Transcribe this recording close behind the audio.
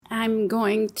I'm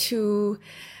going to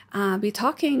be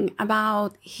talking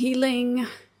about healing,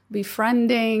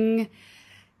 befriending,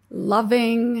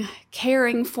 loving,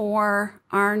 caring for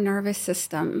our nervous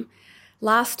system.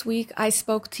 Last week, I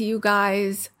spoke to you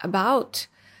guys about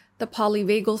the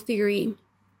polyvagal theory.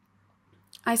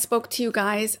 I spoke to you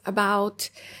guys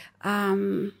about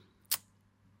the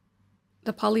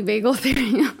polyvagal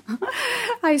theory.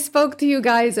 I spoke to you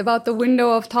guys about the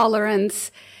window of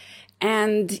tolerance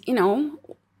and,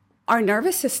 our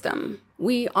nervous system.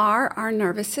 We are our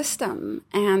nervous system,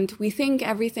 and we think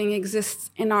everything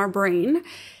exists in our brain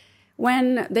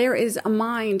when there is a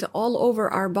mind all over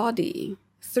our body,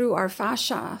 through our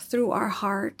fascia, through our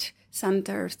heart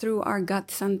center, through our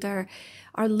gut center,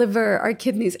 our liver, our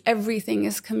kidneys. Everything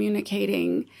is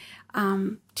communicating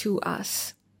to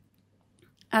us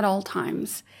at all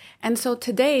times. And so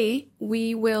today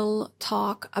we will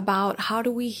talk about how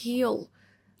do we heal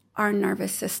our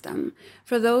nervous system.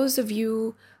 For those of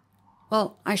you,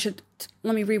 let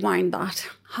me rewind that.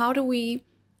 How do we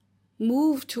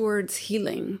move towards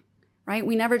healing, right?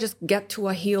 We never just get to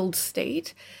a healed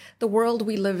state. The world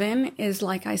we live in is,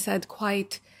 like I said,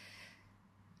 quite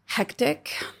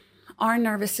hectic. Our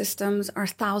nervous systems are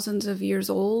thousands of years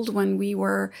old. When we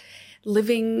were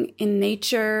living in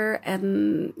nature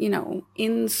and,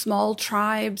 in small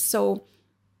tribes. So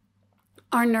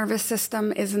our nervous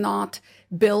system is not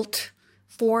built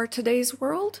for today's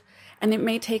world. And it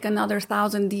may take another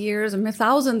 1,000 years,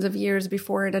 thousands of years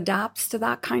before it adapts to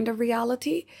that kind of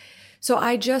reality. So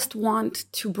I just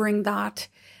want to bring that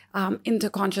into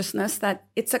consciousness, that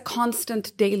it's a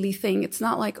constant daily thing. It's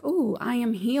not like, oh, I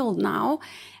am healed now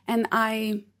and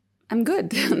I'm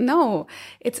good. No,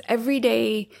 it's every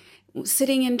day,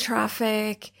 sitting in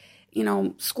traffic,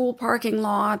 school parking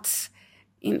lots,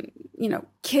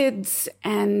 kids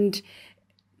and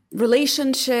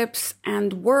relationships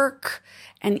and work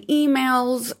and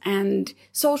emails and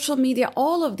social media.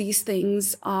 All of these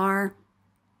things are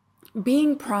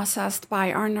being processed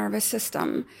by our nervous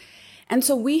system. And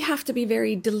so we have to be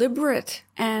very deliberate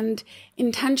and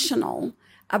intentional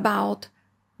about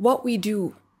what we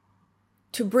do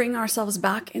to bring ourselves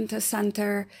back into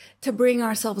center, to bring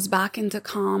ourselves back into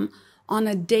calm on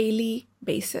a daily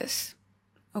basis.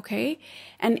 Okay?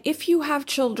 And if you have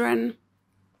children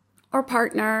or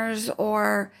partners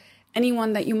or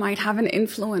anyone that you might have an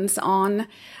influence on,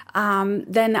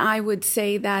 then I would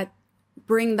say that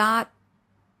bring what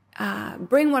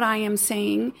I am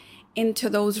saying into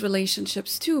those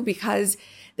relationships too, because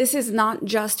this is not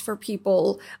just for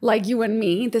people like you and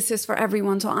me. This is for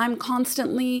everyone. So I'm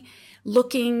constantly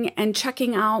looking and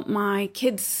checking out my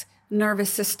kids' nervous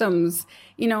systems.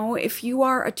 If you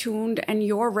are attuned and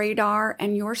your radar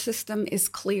and your system is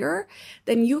clear,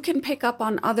 then you can pick up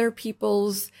on other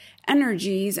people's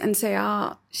energies and say,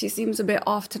 she seems a bit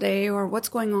off today, or what's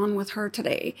going on with her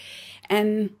today.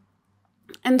 And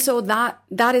so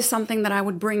that is something that I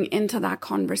would bring into that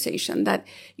conversation, that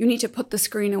you need to put the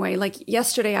screen away. Like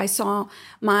yesterday, I saw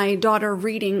my daughter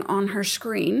reading on her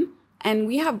screen, and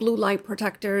we have blue light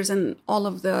protectors and all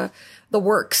of the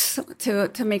works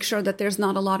to make sure that there's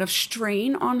not a lot of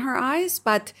strain on her eyes,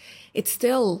 but it's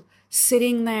still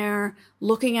sitting there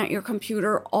looking at your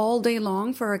computer all day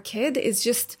long for a kid is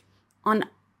just on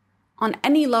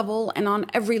any level and on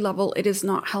every level, it is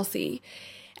not healthy.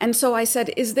 And so I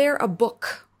said, is there a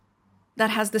book that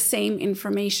has the same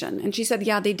information? And she said,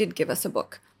 yeah, they did give us a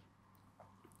book.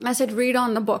 I said, read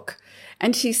on the book.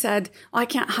 And she said, I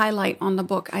can't highlight on the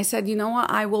book. I said, you know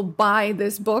what? I will buy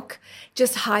this book.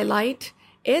 Just highlight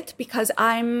it, because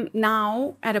I'm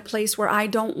now at a place where I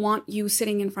don't want you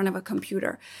sitting in front of a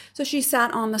computer. So she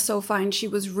sat on the sofa and she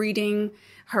was reading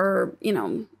her,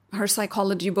 her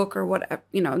psychology book, or what,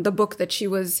 the book that she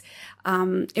was,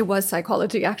 it was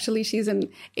psychology. Actually, she's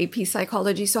in AP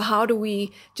psychology. So how do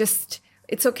we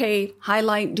it's okay,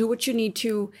 highlight, do what you need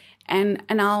to, and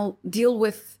I'll deal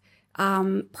with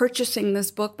purchasing this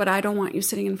book, but I don't want you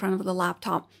sitting in front of the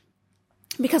laptop.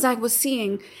 Because I was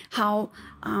seeing how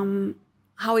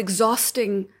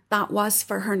exhausting that was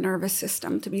for her nervous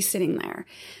system to be sitting there.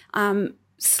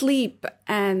 Sleep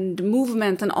and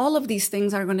movement and all of these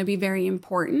things are going to be very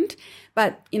important.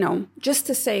 But, just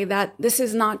to say that this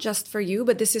is not just for you,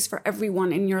 but this is for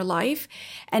everyone in your life,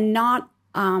 and not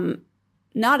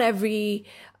everybody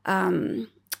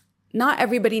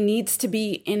needs to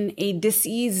be in a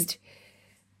diseased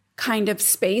kind of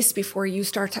space before you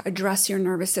start to address your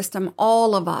nervous system.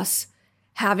 All of us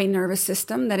have a nervous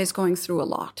system that is going through a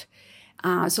lot.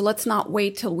 So let's not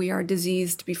wait till we are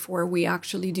diseased before we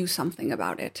actually do something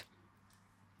about it.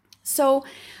 So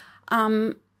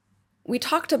we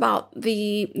talked about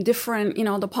the different,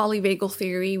 the polyvagal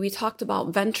theory. We talked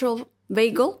about ventral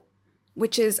vagal,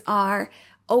 which is our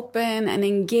open and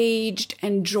engaged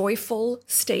and joyful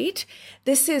state.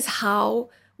 This is how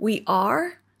we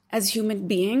are as human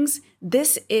beings.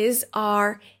 This is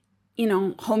our,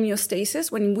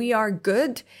 homeostasis. When we are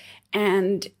good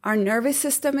and our nervous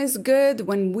system is good,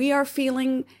 when we are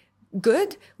feeling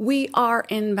good, we are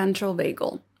in ventral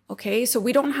vagal. Okay. So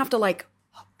we don't have to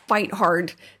fight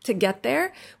hard to get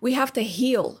there. We have to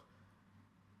heal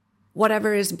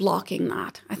whatever is blocking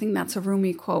that. I think that's a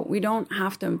Rumi quote. We don't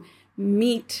have to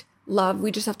meet love.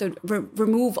 We just have to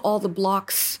remove all the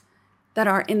blocks that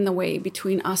are in the way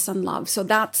between us and love. So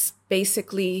that's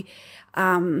basically,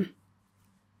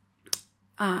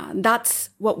 that's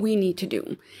what we need to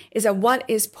do, is that what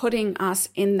is putting us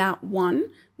in that one,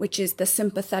 which is the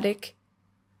sympathetic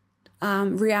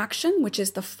reaction, which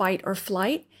is the fight or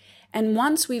flight. And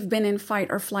once we've been in fight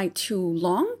or flight too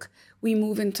long, we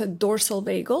move into dorsal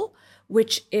vagal,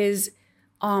 which is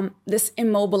this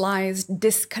immobilized,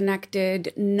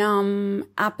 disconnected, numb,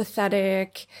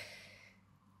 apathetic,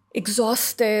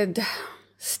 exhausted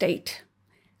state.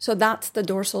 So that's the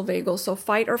dorsal vagal. So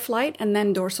fight or flight and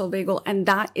then dorsal vagal. And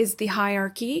that is the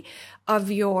hierarchy of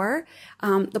your,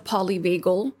 the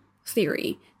polyvagal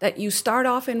theory, that you start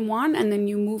off in one and then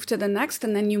you move to the next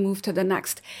and then you move to the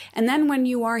next. And then when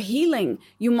you are healing,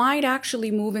 you might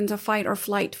actually move into fight or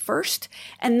flight first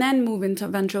and then move into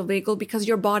ventral vagal, because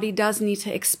your body does need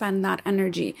to expend that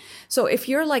energy. So if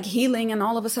you're healing and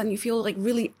all of a sudden you feel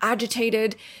really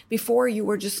agitated, before you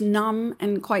were just numb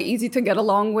and quite easy to get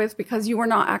along with because you were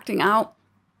not acting out,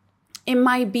 it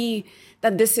might be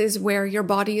that this is where your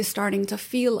body is starting to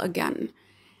feel again.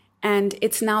 And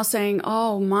it's now saying,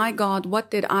 oh my God, what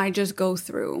did I just go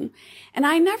through? And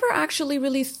I never actually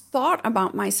really thought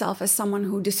about myself as someone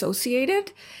who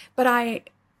dissociated, but I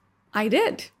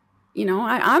did.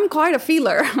 I'm quite a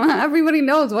feeler. Everybody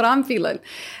knows what I'm feeling.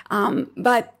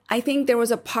 But I think there was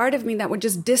a part of me that would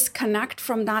just disconnect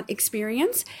from that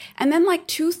experience. And then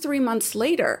 2-3 months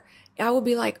later, I would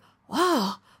be like,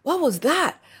 wow, what was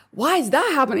that? Why is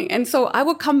that happening? And so I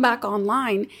would come back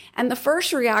online, and the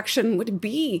first reaction would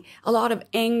be a lot of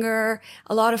anger,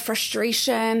 a lot of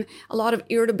frustration, a lot of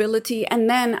irritability. And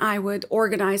then I would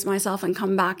organize myself and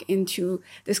come back into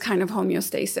this kind of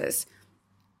homeostasis.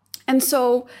 And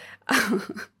so,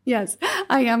 yes,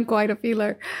 I am quite a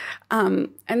feeler.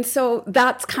 And so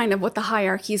that's kind of what the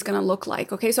hierarchy is going to look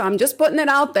like. Okay. So I'm just putting it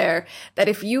out there that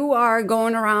if you are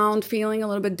going around feeling a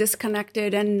little bit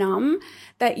disconnected and numb,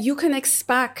 that you can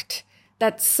expect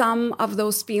that some of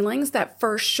those feelings that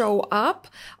first show up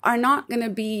are not going to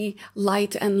be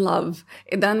light and love.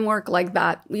 It doesn't work like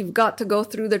that. We've got to go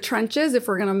through the trenches if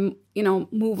we're going to,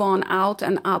 move on out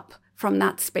and up from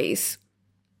that space.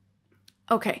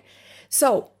 Okay.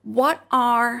 So what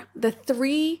are the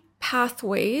 3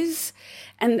 pathways?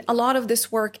 And a lot of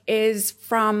this work is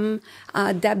from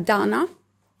Deb Dana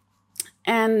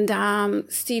and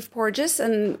Steve Porges,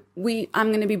 and I'm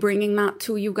going to be bringing that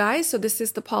to you guys. So this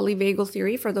is the polyvagal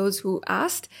theory for those who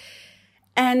asked.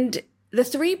 And the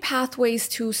 3 pathways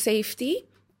to safety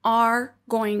are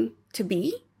going to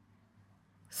be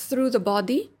through the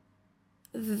body,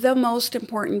 the most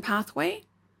important pathway,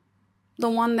 the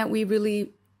one that we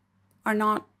really are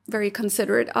not very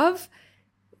considerate of.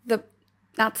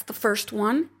 That's the first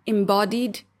one,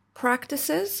 embodied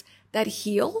practices that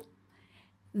heal.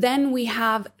 Then we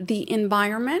have the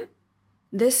environment.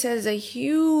 This has a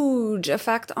huge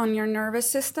effect on your nervous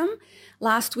system.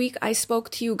 Last week, I spoke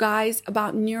to you guys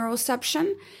about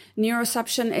neuroception.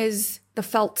 Neuroception is the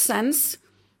felt sense.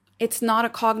 It's not a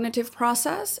cognitive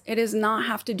process. It does not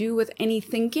have to do with any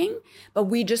thinking, but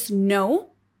we just know.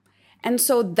 And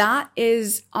so that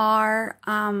is our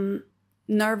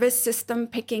nervous system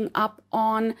picking up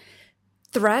on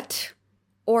threat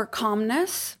or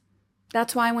calmness.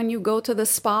 That's why when you go to the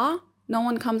spa, no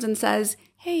one comes and says,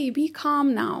 hey, be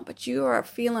calm now, but you are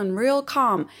feeling real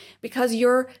calm, because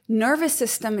your nervous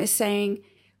system is saying,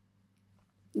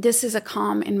 this is a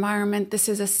calm environment. This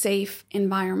is a safe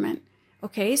environment.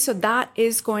 Okay, so that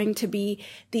is going to be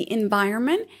the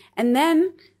environment. And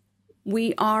then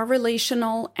we are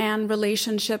relational, and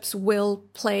relationships will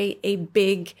play a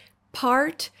big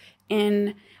part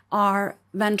in our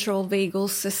ventral vagal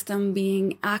system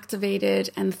being activated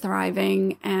and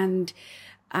thriving and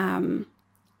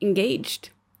engaged.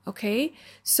 Okay,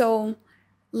 so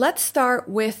let's start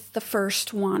with the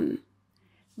first one,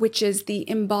 which is the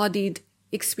embodied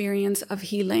experience of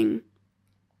healing.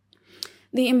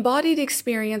 The embodied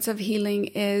experience of healing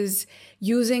is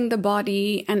using the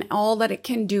body and all that it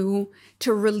can do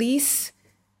to release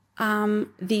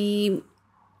the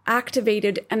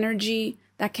activated energy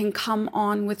that can come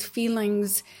on with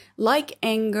feelings like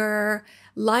anger,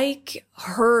 like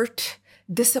hurt,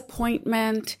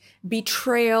 disappointment,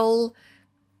 betrayal,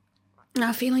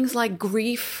 feelings like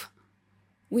grief.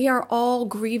 We are all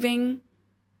grieving.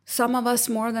 Some of us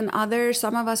more than others,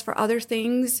 some of us for other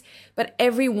things, but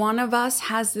every one of us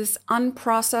has this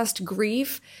unprocessed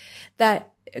grief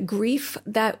that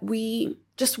we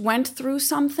just went through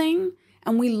something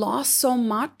and we lost so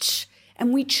much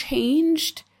and we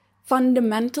changed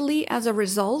fundamentally as a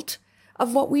result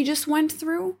of what we just went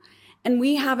through. And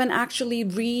we haven't actually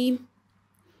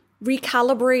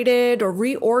recalibrated or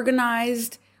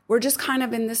reorganized. We're just kind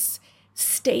of in this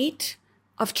state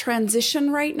of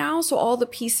transition right now. So all the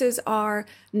pieces are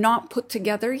not put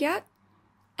together yet.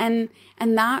 And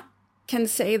that can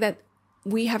say that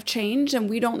we have changed and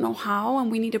we don't know how,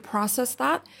 and we need to process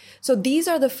that. So these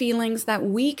are the feelings that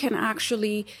we can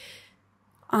actually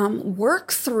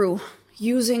work through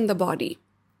using the body.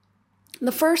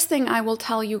 The first thing I will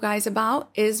tell you guys about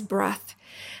is breath.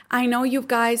 I know you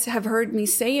guys have heard me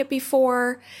say it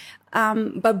before,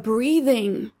 but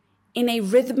breathing in a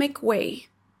rhythmic way,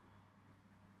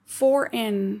 4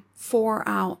 in, 4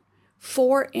 out,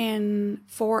 4 in,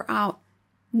 4 out,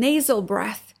 nasal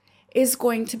breath is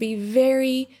going to be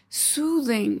very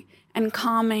soothing and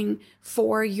calming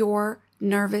for your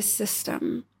nervous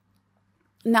system.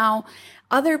 Now,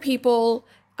 other people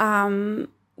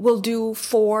will do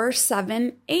 4,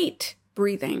 7, 8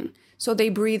 breathing. So they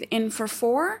breathe in for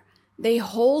 4, they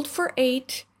hold for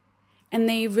 8, and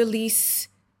they release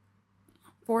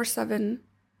 4, 7.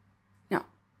 No,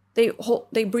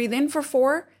 they breathe in for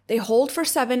 4, they hold for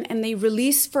 7, and they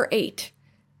release for 8.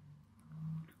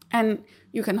 And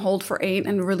you can hold for 8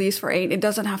 and release for 8. It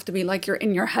doesn't have to be like you're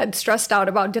in your head stressed out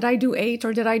about, did I do 8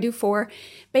 or did I do 4?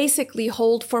 Basically,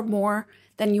 hold for more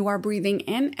than you are breathing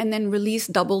in and then release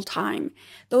double time.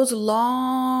 Those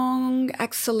long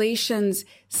exhalations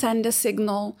send a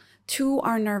signal to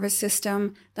our nervous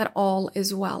system that all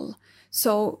is well.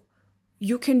 So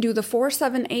you can do the 4,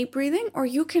 7, 8 breathing, or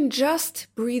you can just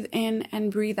breathe in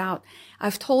and breathe out.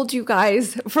 I've told you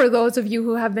guys, for those of you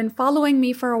who have been following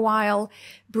me for a while,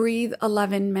 breathe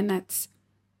 11 minutes.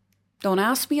 Don't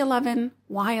ask me 11.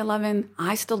 Why 11?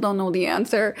 I still don't know the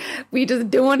answer. We just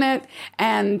doing it.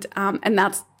 And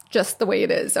that's just the way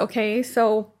it is. Okay.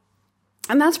 So,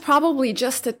 and that's probably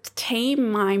just to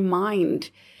tame my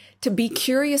mind, to be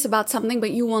curious about something,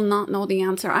 but you will not know the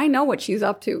answer. I know what she's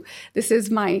up to. This is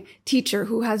my teacher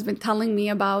who has been telling me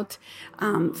about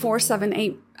 4, 7,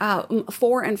 8,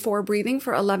 4 and 4 breathing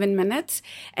for 11 minutes.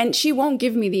 And she won't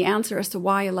give me the answer as to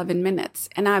why 11 minutes.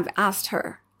 And I've asked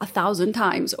her 1,000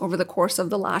 times over the course of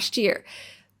the last year.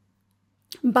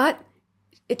 But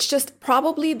it's just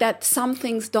probably that some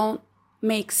things don't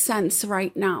make sense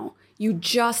right now. You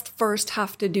just first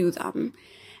have to do them.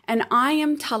 And I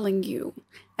am telling you,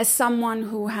 as someone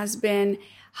who has been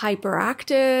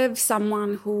hyperactive,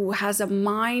 someone who has a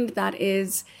mind that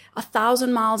is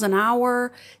 1,000 miles an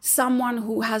hour, someone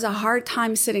who has a hard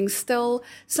time sitting still,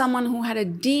 someone who had a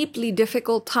deeply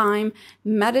difficult time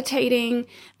meditating,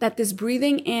 that this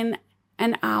breathing in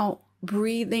and out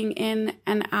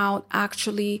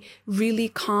actually really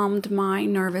calmed my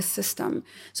nervous system.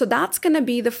 So that's going to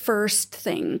be the first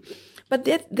thing. But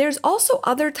there's also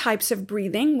other types of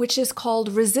breathing, which is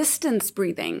called resistance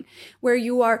breathing, where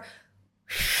you are,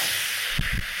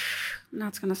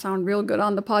 that's going to sound real good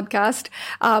on the podcast,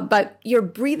 but you're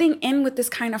breathing in with this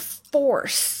kind of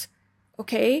force,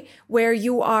 okay, where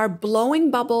you are blowing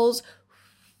bubbles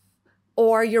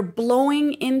or you're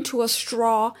blowing into a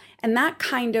straw, and that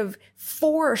kind of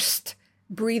forced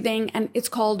breathing, and it's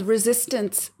called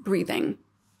resistance breathing.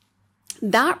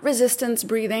 That resistance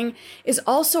breathing is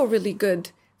also really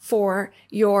good for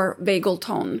your vagal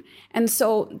tone. And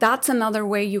so that's another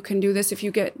way you can do this if you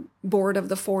get bored of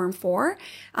the 4 and 4,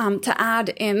 to add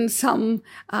in some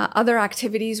other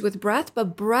activities with breath.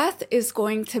 But breath is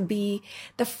going to be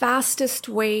the fastest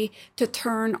way to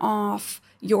turn off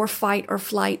your fight or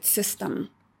flight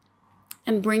system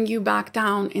and bring you back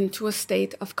down into a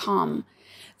state of calm.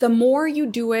 The more you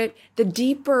do it, the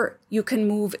deeper you can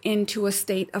move into a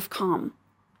state of calm.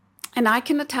 And I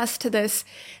can attest to this,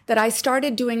 that I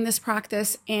started doing this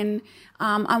practice in,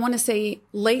 I want to say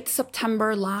late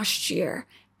September last year,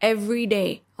 every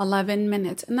day, 11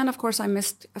 minutes. And then of course I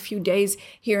missed a few days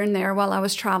here and there while I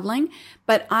was traveling,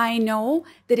 but I know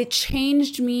that it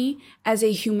changed me as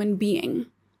a human being.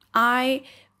 I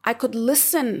could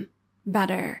listen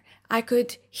better. I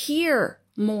could hear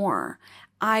more.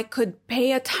 I could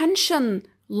pay attention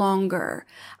longer.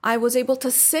 I was able to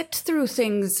sit through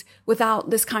things without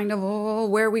this kind of, oh,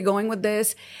 where are we going with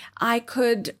this? I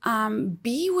could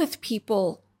be with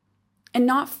people and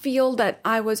not feel that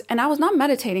I was not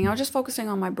meditating. I was just focusing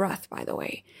on my breath, by the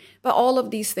way. But all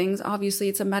of these things, obviously,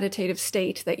 it's a meditative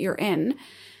state that you're in.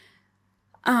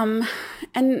 And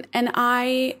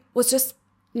I was just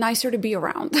nicer to be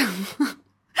around.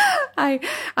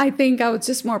 I think I was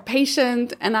just more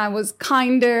patient, and I was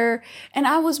kinder, and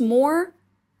I was more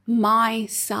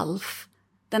myself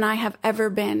than I have ever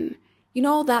been. You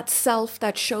know, that self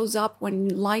that shows up when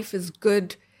life is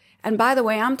good. And by the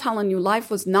way, I'm telling you,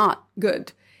 life was not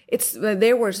good.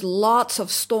 There was lots of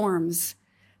storms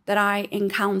that I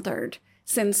encountered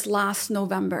since last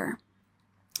November.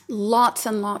 Lots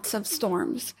and lots of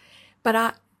storms.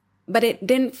 But it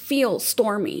didn't feel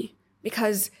stormy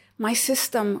because my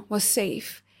system was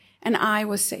safe and I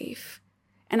was safe.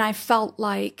 And I felt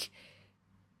like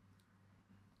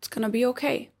it's going to be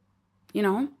okay. You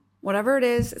know, whatever it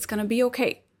is, it's going to be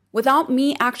okay. Without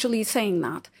me actually saying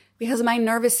that, because my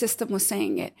nervous system was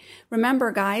saying it.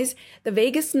 Remember, guys, the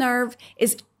vagus nerve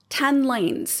is 10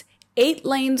 lanes, 8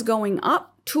 lanes going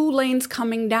up, 2 lanes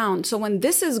coming down. So when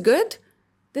this is good,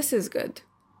 this is good.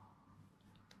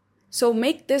 So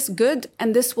make this good,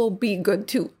 and this will be good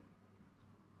too.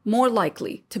 More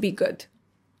likely to be good.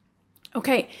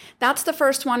 Okay, that's the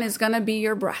first one, is going to be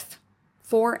your breath.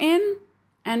 4 in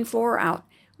and 4 out.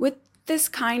 With this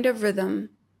kind of rhythm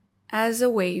as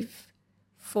a wave.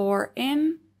 4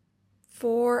 in,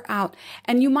 4 out.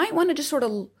 And you might want to just sort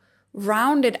of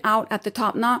round it out at the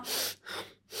top. Not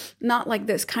like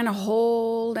this. Kind of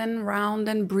hold and round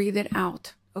and breathe it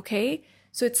out. Okay?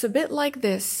 So it's a bit like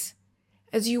this.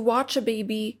 As you watch a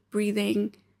baby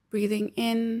breathing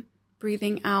in,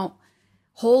 breathing out.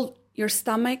 Hold your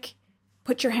stomach.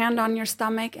 Put your hand on your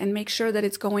stomach and make sure that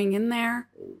it's going in there.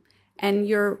 And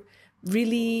you're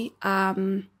really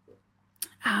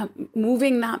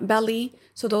moving that belly.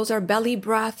 So those are belly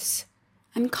breaths.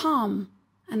 And calm.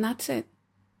 And that's it.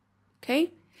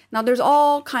 Okay? Now there's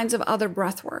all kinds of other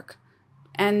breath work.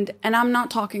 And I'm not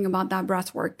talking about that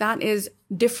breath work. That is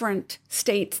different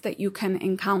states that you can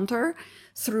encounter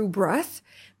through breath.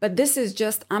 But this is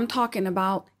just, I'm talking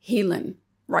about healing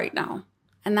right now.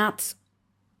 And that's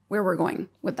where we're going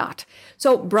with that.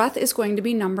 So breath is going to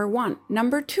be number 1.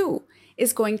 Number 2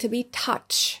 is going to be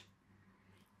touch.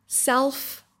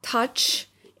 Self-touch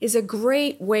is a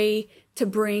great way to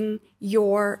bring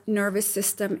your nervous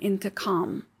system into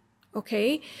calm.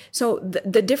 Okay? So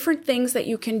the different things that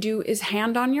you can do is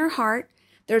hand on your heart.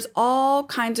 There's all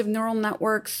kinds of neural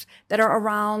networks that are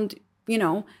around, you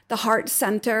know, the heart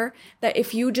center, that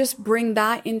if you just bring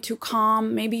that into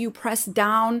calm, maybe you press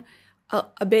down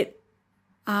a bit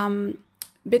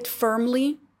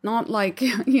firmly, not like,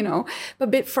 you know, but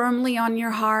a bit firmly on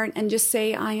your heart, and just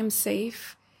say, I am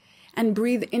safe, and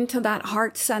breathe into that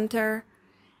heart center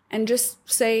and just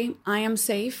say, I am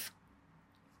safe.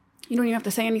 You don't even have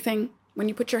to say anything. When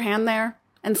you put your hand there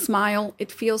and smile, it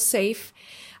feels safe.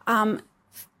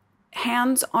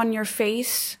 Hands on your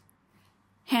face,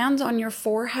 hands on your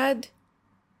forehead,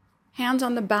 hands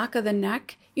on the back of the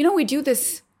neck. You know, we do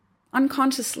this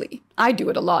unconsciously. I do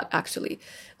it a lot, actually.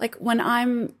 Like when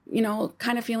I'm, you know,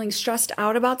 kind of feeling stressed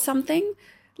out about something,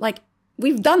 like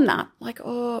we've done that. Like,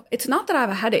 oh, it's not that I have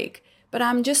a headache, but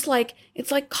I'm just like,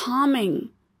 it's like calming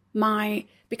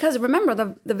because remember,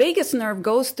 the vagus nerve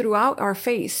goes throughout our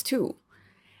face too.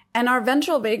 And our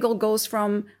ventral vagal goes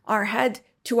from our head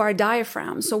to our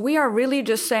diaphragm. So we are really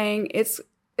just saying it's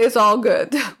all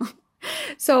good.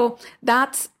 So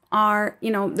that's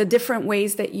the different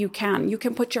ways that you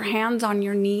can put your hands on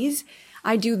your knees.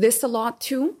 I do this a lot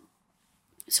too.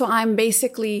 So I'm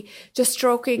basically just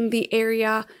stroking the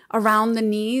area around the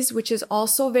knees, which is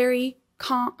also very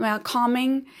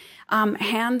calming.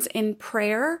 Hands in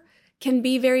prayer can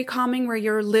be very calming, where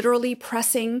you're literally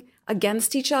pressing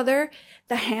against each other.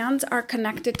 The hands are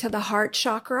connected to the heart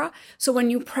chakra. So when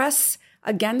you press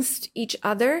against each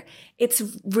other, it's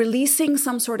releasing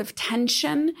some sort of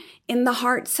tension in the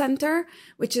heart center,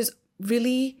 which is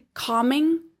really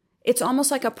calming. It's almost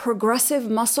like a progressive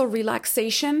muscle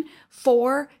relaxation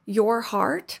for your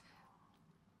heart.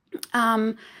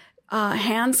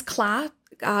 Hands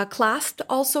clasped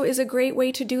also is a great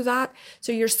way to do that.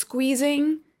 So you're squeeze,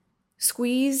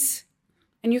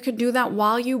 and you can do that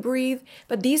while you breathe.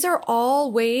 But these are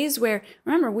all ways where,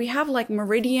 remember, we have like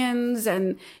meridians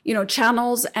and,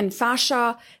 channels and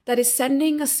fascia that is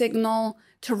sending a signal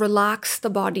to relax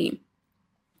the body.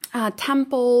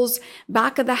 Temples,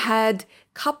 back of the head,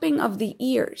 cupping of the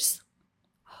ears.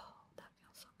 Oh, that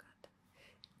feels so good.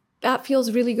 That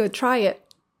feels really good. Try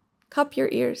it. Cup your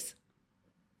ears.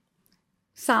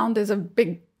 sound is a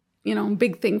big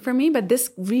thing for me, but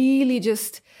this really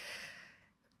just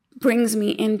brings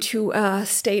me into a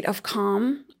state of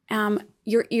calm.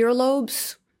 Your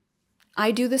earlobes,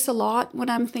 I do this a lot when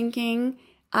I'm thinking.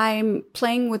 I'm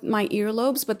playing with my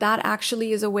earlobes, but that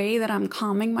actually is a way that I'm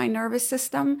calming my nervous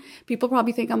system. People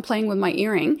probably think I'm playing with my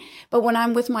earring, but when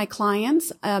I'm with my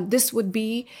clients, this would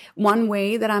be one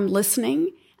way that I'm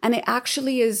listening, and it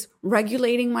actually is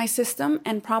regulating my system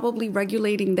and probably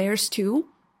regulating theirs too.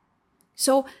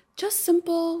 So just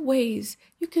simple ways.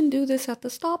 You can do this at the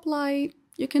stoplight.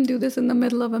 You can do this in the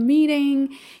middle of a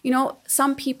meeting.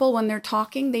 Some people, when they're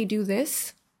talking, they do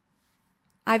this.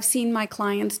 I've seen my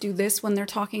clients do this when they're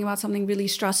talking about something really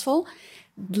stressful.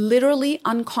 Literally,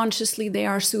 unconsciously, they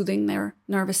are soothing their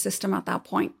nervous system at that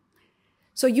point.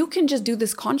 So you can just do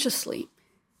this consciously.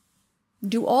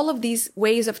 Do all of these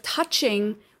ways of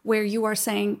touching where you are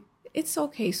saying, it's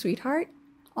okay, sweetheart.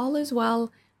 All is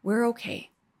well. We're okay.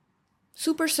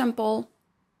 Super simple.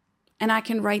 And I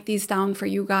can write these down for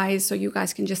you guys so you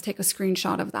guys can just take a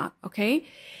screenshot of that, okay?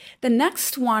 The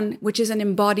next one, which is an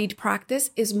embodied practice,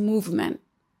 is movement.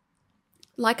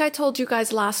 Like I told you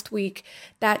guys last week,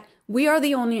 that we are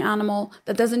the only animal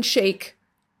that doesn't shake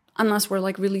unless we're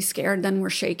like really scared, then we're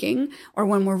shaking, or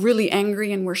when we're really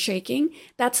angry and we're shaking.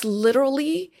 That's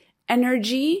literally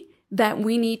energy that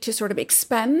we need to sort of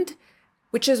expend,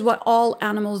 which is what all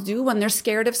animals do. When they're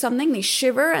scared of something, they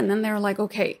shiver and then they're like,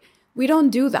 okay, we don't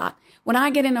do that. When I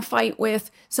get in a fight with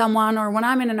someone, or when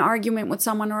I'm in an argument with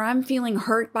someone, or I'm feeling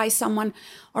hurt by someone,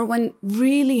 or when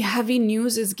really heavy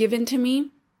news is given to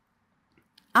me,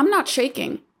 I'm not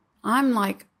shaking. I'm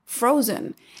like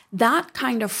frozen. That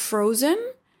kind of frozen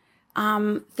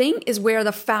thing is where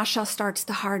the fascia starts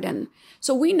to harden.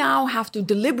 So we now have to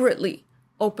deliberately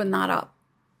open that up.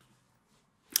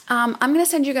 I'm going to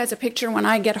send you guys a picture when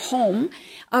I get home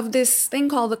of this thing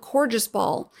called the Coregeous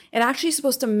ball. It actually is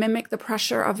supposed to mimic the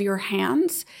pressure of your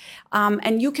hands.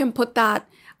 And you can put that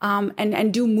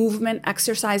and do movement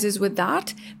exercises with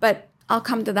that. But I'll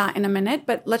come to that in a minute.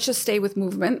 But let's just stay with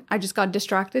movement. I just got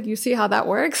distracted. You see how that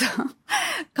works?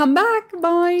 Come back,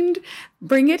 mind.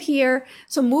 Bring it here.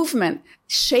 So movement,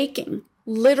 shaking,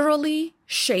 literally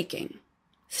shaking.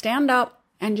 Stand up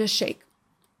and just shake.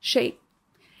 Shake.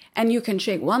 And you can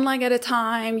shake one leg at a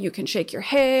time. You can shake your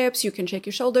hips. You can shake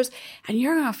your shoulders. And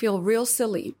you're going to feel real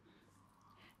silly.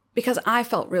 Because I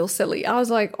felt real silly. I was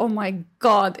like, oh my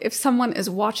God, if someone is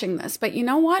watching this. But you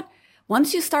know what?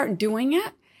 Once you start doing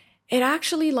it, it's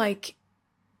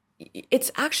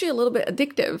actually a little bit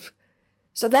addictive.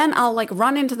 So then I'll like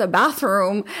run into the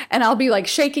bathroom and I'll be like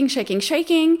shaking.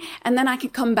 And then I can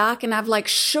come back and I've like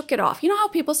shook it off. You know how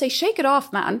people say, shake it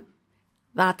off, man.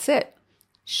 That's it.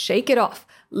 Shake it off.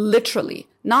 Literally.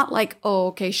 Not like, oh,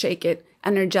 okay, shake it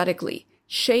energetically.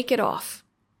 Shake it off.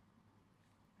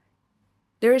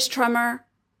 There is tremor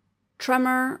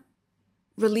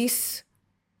release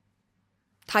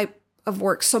type of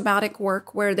work, somatic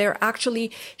work, where they're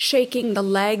actually shaking the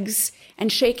legs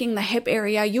and shaking the hip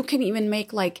area. You can even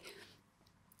make like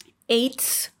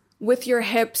 8s with your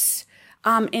hips.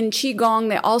 In Qigong,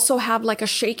 they also have like a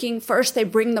shaking. First, they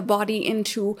bring the body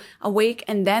into awake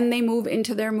and then they move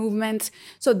into their movements.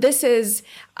 So this is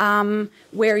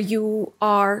where you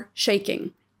are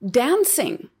shaking.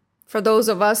 Dancing, for those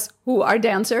of us who are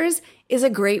dancers, is a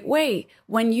great way.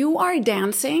 When you are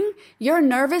dancing, your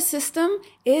nervous system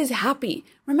is happy.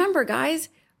 Remember, guys,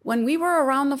 when we were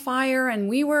around the fire and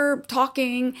we were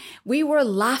talking, we were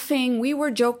laughing, we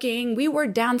were joking, we were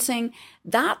dancing,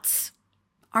 that's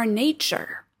our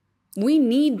nature. We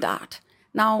need that.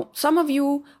 Now, some of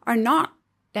you are not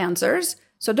dancers,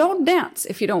 so don't dance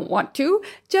if you don't want to.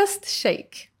 Just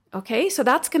shake. Okay, so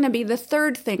that's going to be the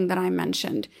third thing that I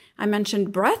mentioned. I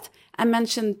mentioned breath, I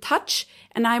mentioned touch,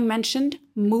 and I mentioned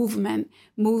movement.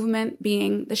 Movement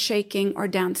being the shaking or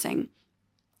dancing.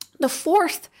 The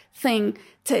fourth thing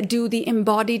to do the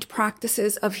embodied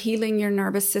practices of healing your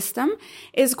nervous system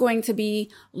is going to be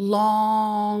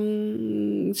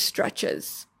long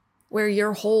stretches where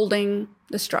you're holding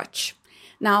the stretch.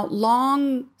 Now,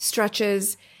 long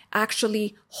stretches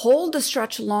actually hold the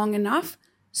stretch long enough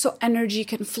so energy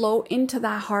can flow into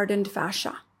that hardened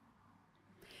fascia.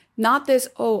 Not this,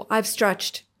 oh, I've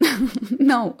stretched.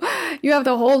 No, you have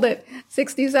to hold it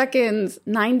 60 seconds,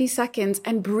 90 seconds,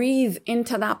 and breathe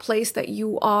into that place that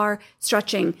you are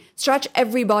stretching. Stretch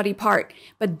every body part,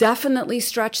 but definitely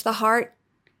stretch the heart.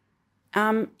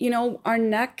 Our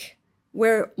neck,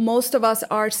 where most of us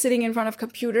are sitting in front of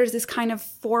computers, this kind of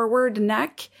forward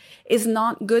neck is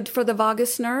not good for the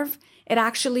vagus nerve. It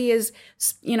actually is,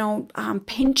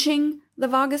 pinching the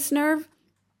vagus nerve.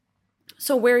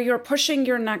 So where you're pushing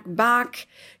your neck back,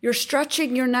 you're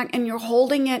stretching your neck and you're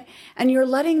holding it and you're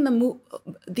letting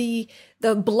the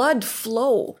blood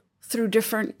flow through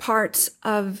different parts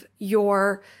of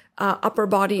your upper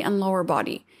body and lower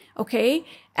body. Okay.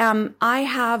 I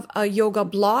have a yoga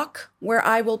block where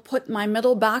I will put my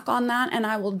middle back on that and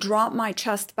I will drop my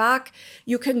chest back.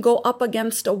 You can go up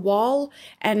against a wall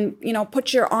and,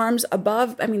 put your arms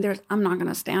above. I mean, I'm not going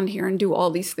to stand here and do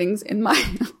all these things in my,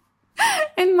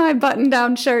 in my button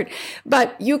down shirt,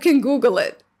 but you can Google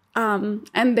it.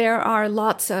 And there are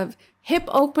lots of hip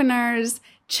openers,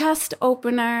 chest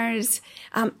openers.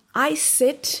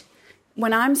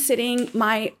 When I'm sitting,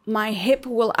 my hip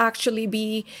will actually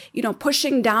be,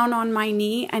 pushing down on my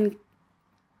knee. And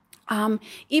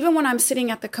even when I'm sitting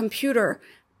at the computer,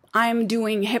 I'm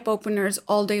doing hip openers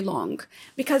all day long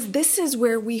because this is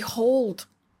where we hold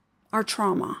our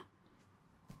trauma.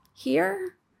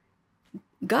 Here,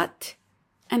 gut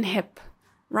and hip.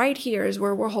 Right here is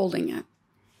where we're holding it.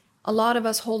 A lot of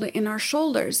us hold it in our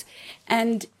shoulders.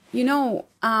 And,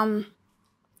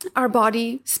 our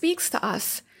body speaks to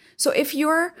us. So if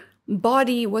your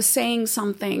body was saying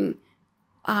something,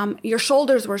 your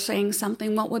shoulders were saying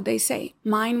something, what would they say?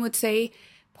 Mine would say,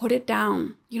 put it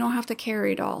down. You don't have to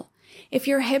carry it all. If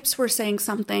your hips were saying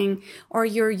something, or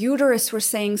your uterus was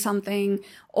saying something,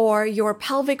 or your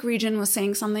pelvic region was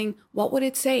saying something, what would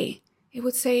it say? It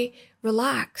would say,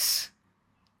 relax.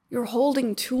 You're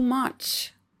holding too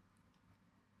much.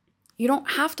 You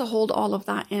don't have to hold all of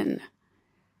that in.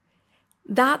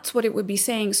 That's what it would be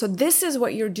saying. So this is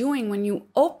what you're doing when you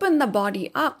open the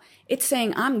body up. It's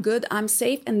saying, I'm good, I'm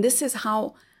safe. And this is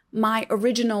how my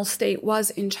original state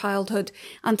was in childhood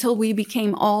until we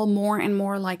became all more and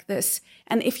more like this.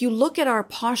 And if you look at our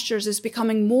postures, it's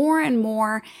becoming more and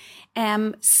more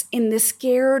in the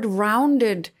scared,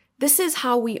 rounded. This is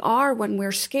how we are when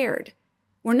we're scared.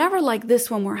 We're never like this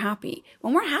when we're happy.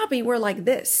 When we're happy, we're like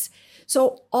this.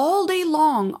 So all day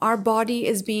long, our body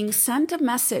is being sent a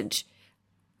message.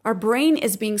 Our brain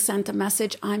is being sent a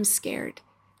message, I'm scared,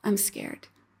 I'm scared,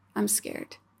 I'm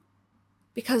scared.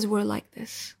 Because we're like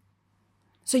this.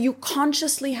 So you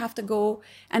consciously have to go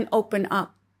and open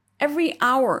up. Every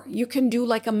hour, you can do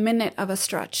like a minute of a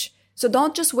stretch. So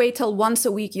don't just wait till once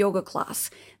a week yoga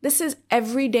class. This is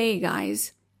every day,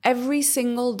 guys. Every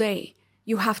single day,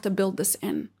 you have to build this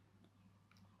in.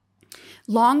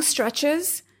 Long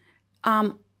stretches,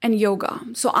 and yoga.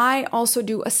 So I also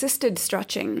do assisted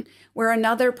stretching where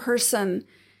another person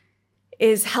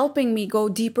is helping me go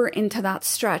deeper into that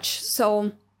stretch.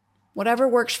 So whatever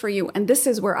works for you. And this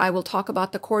is where I will talk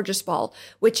about the Coregeous ball,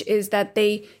 which is that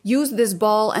they use this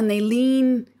ball and they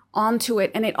lean onto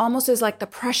it. And it almost is like the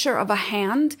pressure of a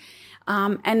hand.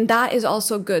 And that is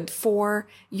also good for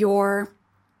your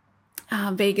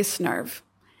vagus nerve.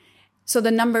 So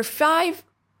the number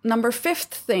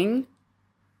fifth thing,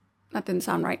 that didn't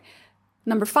sound right.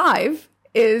 Number 5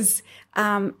 is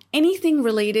anything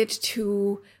related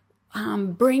to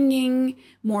bringing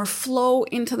more flow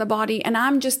into the body. And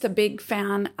I'm just a big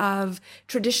fan of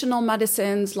traditional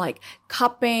medicines like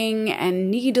cupping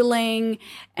and needling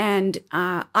and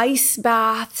ice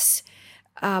baths,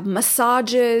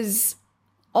 massages.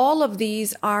 All of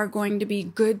these are going to be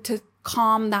good to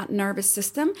calm that nervous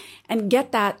system and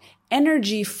get that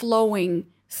energy flowing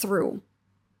through.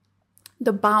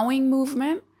 The bowing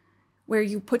movement, where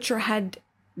you put your head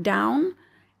down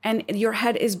and your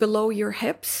head is below your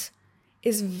hips,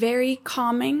 is very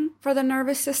calming for the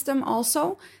nervous system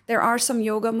also. There are some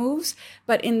yoga moves,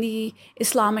 but in the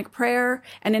Islamic prayer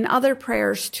and in other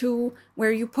prayers too,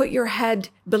 where you put your head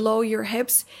below your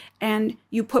hips and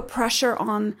you put pressure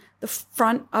on the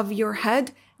front of your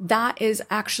head, that is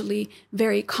actually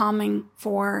very calming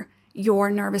for your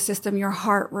nervous system, your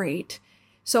heart rate.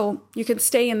 So you can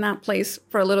stay in that place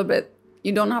for a little bit.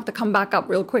 You don't have to come back up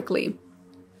real quickly.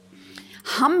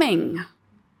 Humming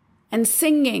and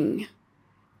singing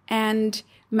and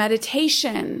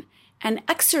meditation and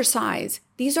exercise.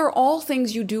 These are all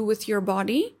things you do with your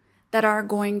body that are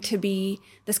going to be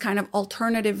this kind of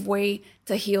alternative way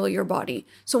to heal your body.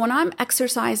 So when I'm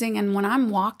exercising and when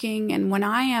I'm walking and when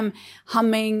I am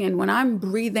humming and when I'm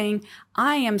breathing,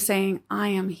 I am saying I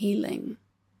am healing.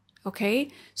 Okay?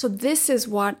 So this is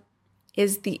what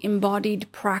is the embodied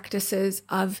practices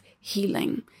of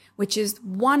healing, which is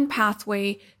one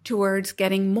pathway towards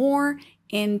getting more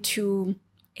into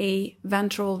a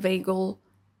ventral vagal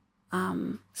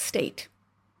state.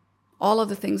 All of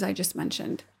the things I just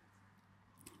mentioned.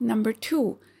 Number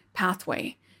 2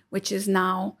 pathway, which is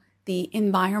now the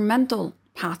environmental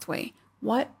pathway.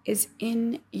 What is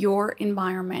in your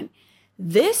environment?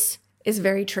 This is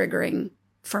very triggering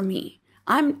for me.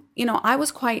 I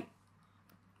was quite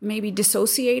maybe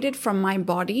dissociated from my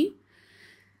body.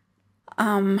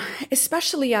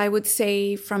 Especially, I would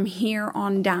say from here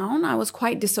on down, I was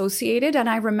quite dissociated. And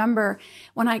I remember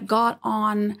when I got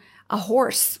on a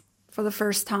horse for the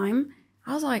first time,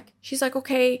 I was like, she's like,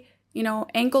 okay,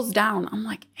 ankles down. I'm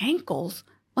like, ankles?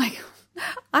 Like,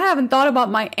 I haven't thought about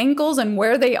my ankles and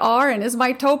where they are and is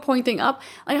my toe pointing up?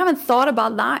 Like, I haven't thought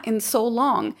about that in so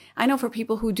long. I know for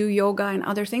people who do yoga and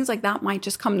other things like that might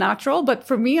just come natural. But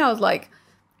for me, I was like,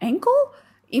 ankle?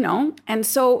 And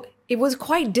so it was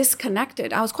quite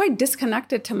disconnected. I was quite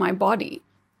disconnected to my body.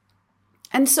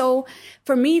 And so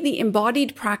for me, the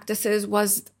embodied practices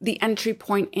was the entry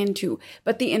point into,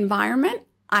 but the environment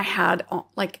I had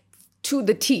like to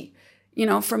the T.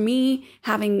 For me,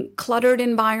 having cluttered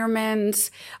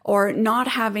environments or not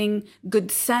having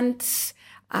good scents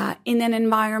in an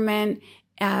environment,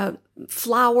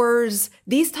 flowers,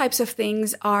 these types of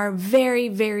things are very,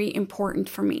 very important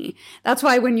for me. That's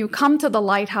why when you come to the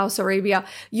Lighthouse Arabia,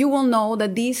 you will know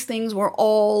that these things were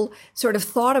all sort of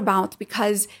thought about,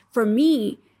 because for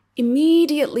me,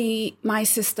 immediately my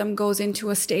system goes into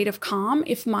a state of calm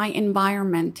if my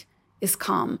environment is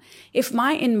calm. If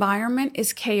my environment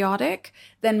is chaotic,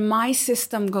 then my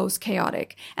system goes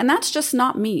chaotic. And that's just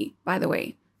not me, by the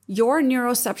way. Your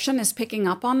neuroception is picking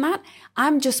up on that.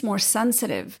 I'm just more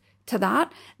sensitive to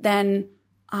that than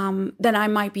I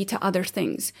might be to other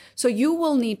things. So you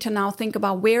will need to now think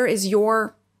about where is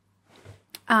your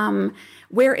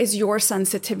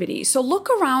sensitivity. So look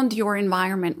around your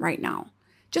environment right now.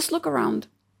 Just look around.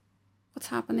 What's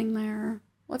happening there?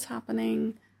 What's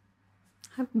happening?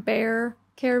 I have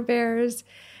Care Bears,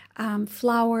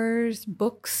 flowers,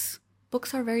 books.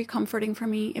 Books are very comforting for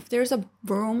me. If there's a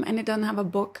room and it doesn't have a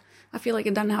book, I feel like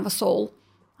it doesn't have a soul.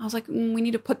 I was like, we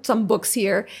need to put some books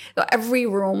here. So every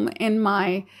room in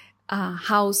my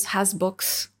house has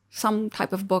books, some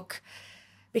type of book,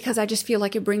 because I just feel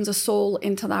like it brings a soul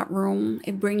into that room.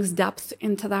 It brings depth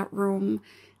into that room.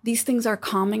 These things are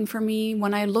calming for me.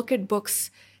 When I look at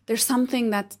books, there's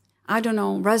something that,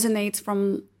 resonates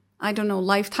from,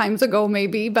 lifetimes ago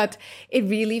maybe, but it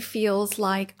really feels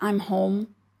like I'm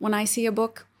home when I see a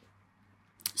book.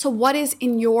 So what is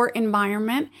in your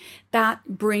environment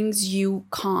that brings you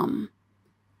calm?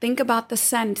 Think about the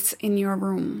scents in your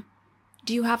room.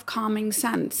 Do you have calming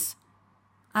scents?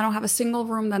 I don't have a single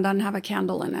room that doesn't have a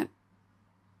candle in it.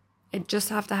 It just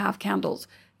have to have candles.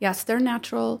 Yes, they're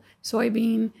natural,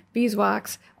 soybean,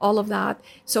 beeswax, all of that.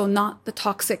 So not the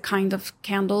toxic kind of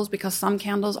candles, because some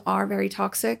candles are very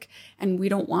toxic and we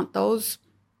don't want those.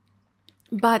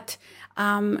 But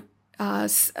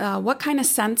what kind of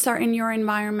scents are in your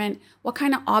environment? What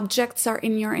kind of objects are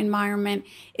in your environment?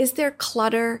 Is there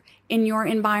clutter in your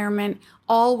environment?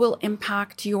 All will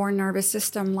impact your nervous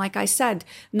system. Like I said,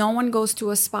 no one goes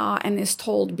to a spa and is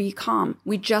told, be calm.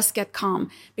 We just get calm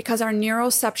because our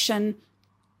neuroception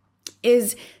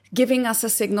is giving us a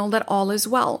signal that all is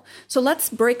well. So let's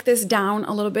break this down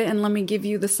a little bit and let me give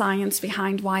you the science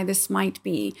behind why this might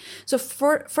be. So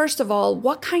first of all,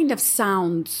 what kind of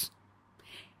sounds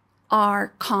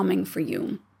are calming for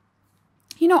you?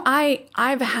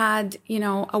 I've had,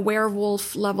 a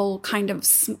werewolf level kind of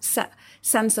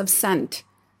sense of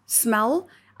smell.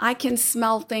 I can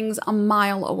smell things a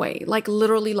mile away, like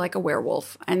literally like a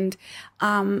werewolf. And,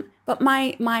 but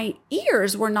my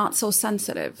ears were not so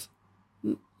sensitive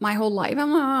my whole life.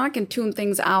 I can tune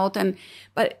things out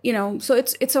but so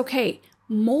it's okay.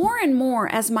 More and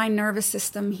more as my nervous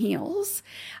system heals,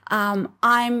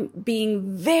 I'm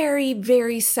being very,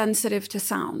 very sensitive to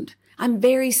sound. I'm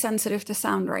very sensitive to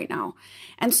sound right now.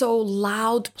 And so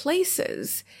loud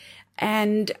places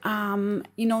and,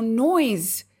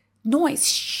 noise,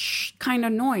 kind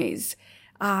of noise.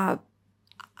 I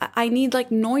need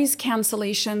like noise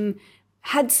cancellation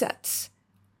headsets.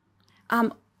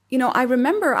 I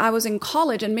remember I was in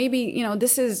college and maybe,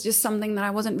 this is just something that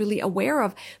I wasn't really aware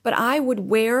of, but I would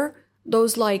wear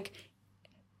those like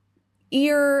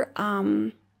ear,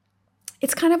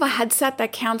 it's kind of a headset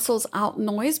that cancels out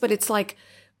noise, but it's like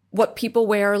what people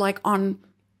wear like on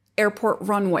airport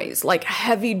runways, like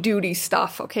heavy duty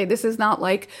stuff. Okay. This is not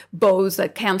like Bose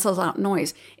that cancels out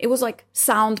noise. It was like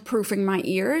soundproofing my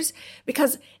ears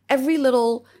because every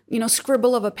little,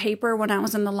 scribble of a paper when I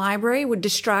was in the library would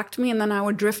distract me and then I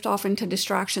would drift off into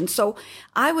distraction. So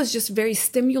I was just very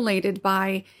stimulated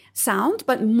by sound,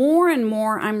 but more and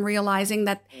more I'm realizing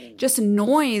that just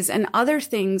noise and other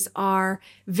things are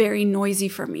very noisy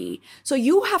for me. So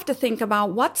you have to think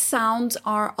about what sounds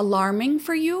are alarming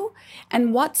for you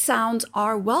and what sounds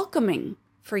are welcoming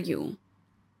for you.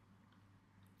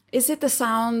 Is it the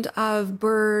sound of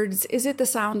birds? Is it the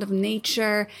sound of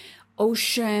nature,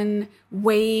 ocean,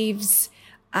 waves?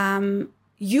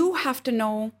 You have to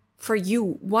know for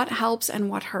you what helps and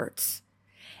what hurts.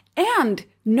 And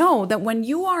know that when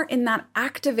you are in that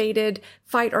activated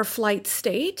fight or flight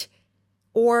state,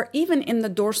 or even in the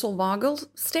dorsal vagal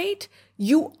state,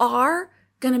 you are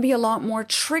going to be a lot more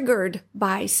triggered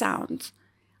by sounds.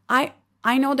 I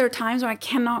know there are times when I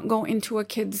cannot go into a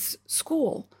kid's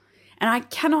school, and I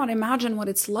cannot imagine what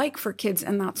it's like for kids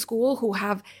in that school who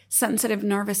have sensitive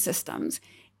nervous systems.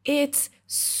 It's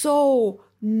so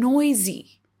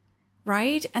noisy,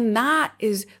 right? And that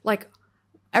is like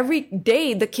every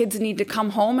day the kids need to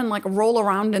come home and like roll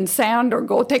around in sand or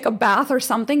go take a bath or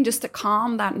something just to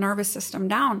calm that nervous system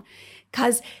down,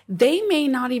 because they may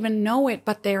not even know it,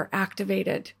 but they're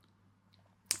activated.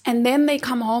 And then they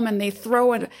come home and they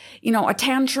throw a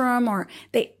tantrum, or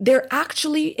they're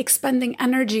actually expending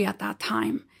energy at that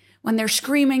time when they're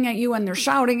screaming at you and they're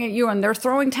shouting at you and they're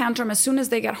throwing tantrum as soon as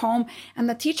they get home. And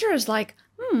the teacher is like,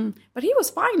 but he was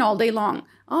fine all day long.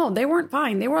 Oh, they weren't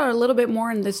fine. They were a little bit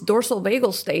more in this dorsal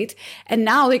vagal state. And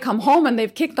now they come home and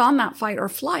they've kicked on that fight or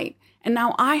flight. And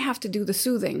now I have to do the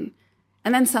soothing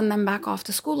and then send them back off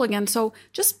to school again. So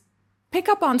just pick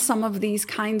up on some of these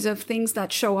kinds of things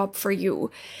that show up for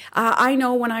you. I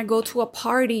know when I go to a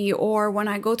party or when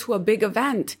I go to a big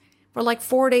event for like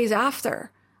 4 days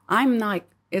after, I'm like,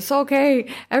 it's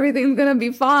okay. Everything's going to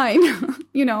be fine,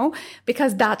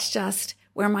 because that's just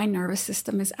where my nervous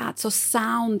system is at. So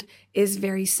sound is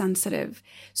very sensitive.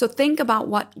 So think about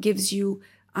what gives you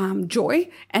joy,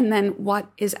 and then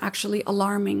what is actually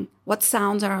alarming, what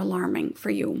sounds are alarming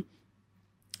for you.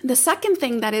 The second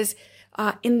thing that is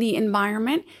in the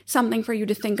environment, something for you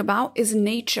to think about, is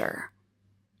nature.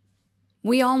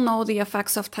 We all know the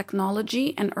effects of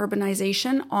technology and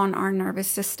urbanization on our nervous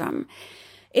system.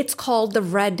 It's called the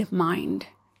red mind.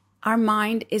 Our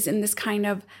mind is in this kind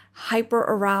of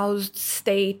hyper-aroused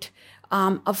state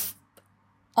of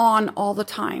on all the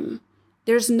time.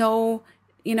 There's no,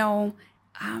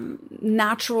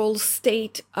 natural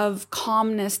state of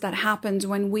calmness that happens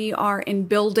when we are in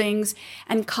buildings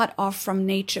and cut off from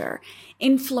nature.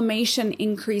 Inflammation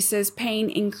increases,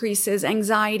 pain increases,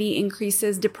 anxiety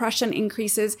increases, depression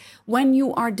increases when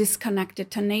you are disconnected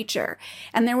to nature.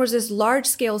 And there was this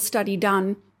large-scale study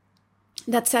done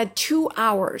that said 2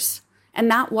 hours, and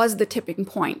that was the tipping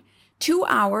point. 2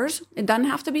 hours, it doesn't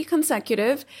have to be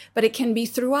consecutive, but it can be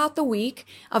throughout the week,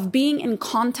 of being in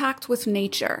contact with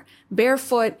nature.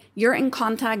 Barefoot, you're in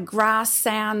contact, grass,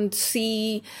 sand,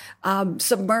 sea,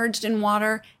 submerged in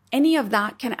water. Any of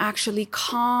that can actually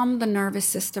calm the nervous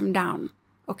system down.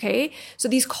 Okay. So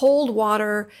these cold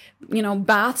water,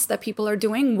 baths that people are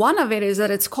doing, one of it is that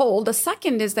it's cold. The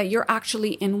second is that you're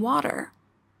actually in water.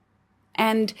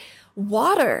 And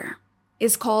water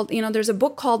is called, there's a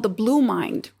book called The Blue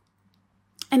Mind.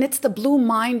 And it's the blue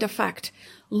mind effect.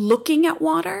 Looking at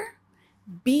water,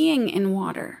 being in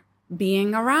water,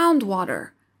 being around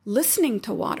water, listening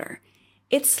to water.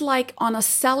 It's like on a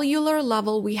cellular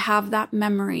level, we have that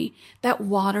memory that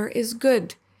water is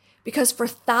good. Because for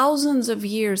thousands of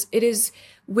years, it is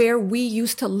where we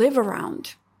used to live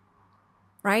around,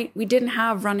 right? We didn't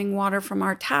have running water from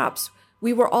our taps.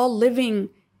 We were all living,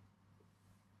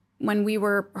 when we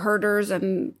were herders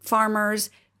and farmers,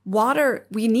 water,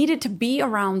 we needed to be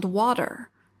around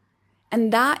water.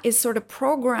 And that is sort of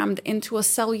programmed into a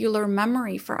cellular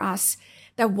memory for us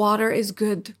that water is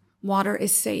good, water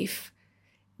is safe,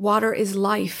 water is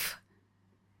life.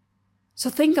 So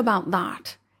think about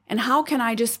that. And how can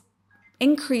I just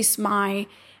increase my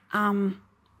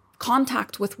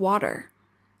contact with water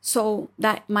so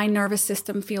that my nervous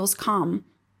system feels calm?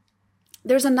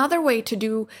 There's another way to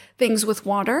do things with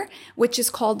water, which is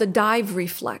called the dive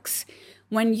reflex.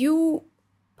 When you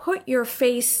put your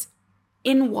face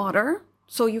in water,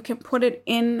 so you can put it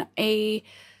in a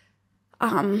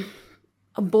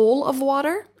bowl of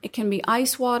water. It can be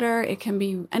ice water, it can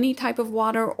be any type of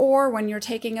water, or when you're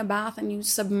taking a bath and you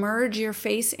submerge your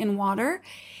face in water,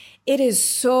 it is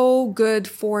so good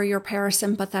for your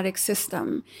parasympathetic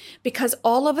system, because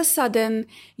all of a sudden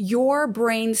your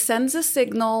brain sends a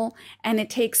signal and it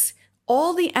takes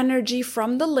all the energy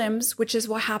from the limbs, which is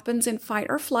what happens in fight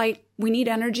or flight. We need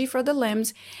energy for the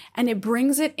limbs, and it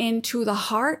brings it into the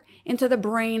heart, into the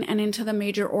brain, and into the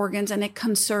major organs, and it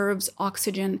conserves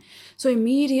oxygen. So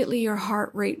immediately your heart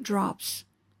rate drops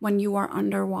when you are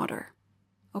underwater.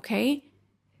 Okay?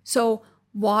 So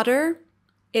water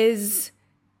is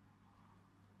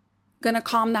going to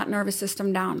calm that nervous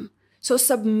system down. So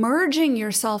submerging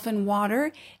yourself in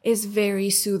water is very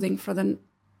soothing for the.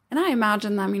 And I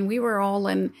imagine, we were all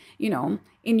in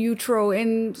utero,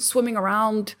 in swimming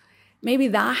around. Maybe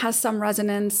that has some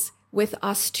resonance with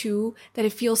us too, that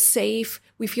it feels safe,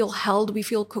 we feel held, we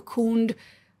feel cocooned.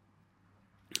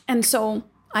 And so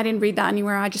I didn't read that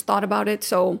anywhere. I just thought about it.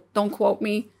 So don't quote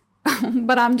me.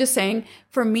 But I'm just saying,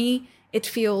 for me, it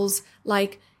feels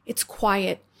like it's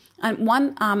quiet. And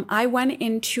I went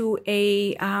into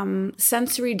a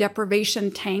sensory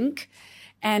deprivation tank,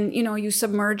 and you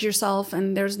submerge yourself,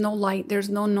 and there's no light, there's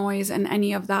no noise, and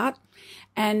any of that,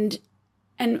 and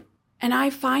I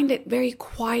find it very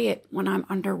quiet when I'm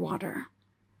underwater,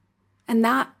 and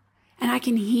I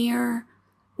can hear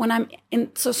when I'm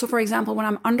in. So for example, when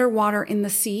I'm underwater in the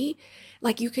sea,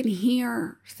 like you can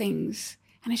hear things,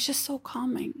 and it's just so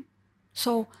calming.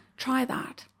 So try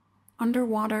that,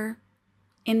 underwater,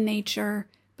 in nature.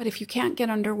 But if you can't get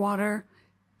underwater,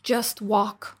 just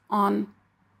walk on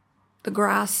the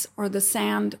grass or the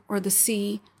sand or the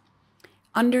sea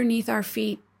underneath our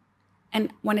feet.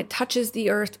 And when it touches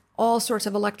the earth, all sorts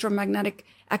of electromagnetic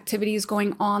activity is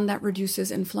going on that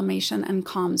reduces inflammation and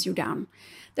calms you down.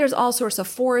 There's all sorts of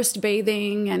forest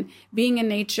bathing and being in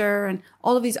nature and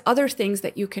all of these other things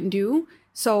that you can do.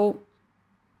 So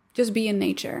just be in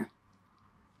nature.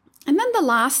 And then the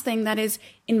last thing that is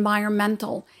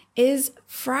environmental is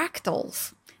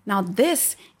fractals. Now,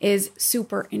 this is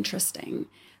super interesting.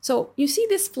 So you see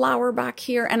this flower back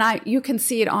here, and you can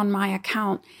see it on my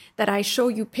account that I show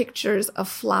you pictures of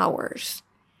flowers.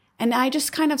 And I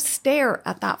just kind of stare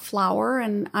at that flower,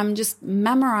 and I'm just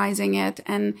memorizing it.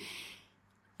 And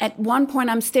at one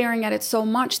point, I'm staring at it so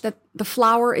much that the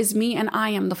flower is me and I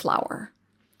am the flower.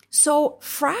 So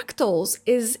fractals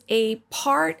is a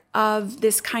part of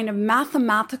this kind of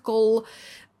mathematical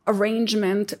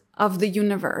arrangement of the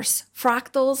universe.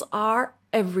 Fractals are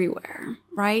everywhere,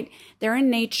 right? They're in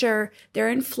nature, they're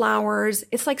in flowers.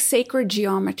 It's like sacred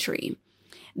geometry.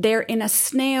 They're in a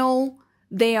snail,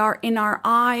 they are in our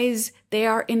eyes, they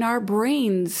are in our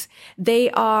brains, they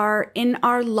are in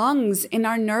our lungs, in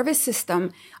our nervous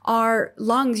system. Our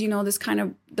lungs, this kind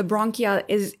of, the bronchia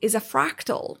is a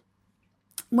fractal.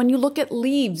 When you look at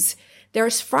leaves,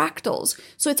 there's fractals.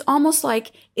 So it's almost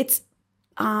like it's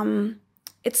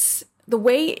the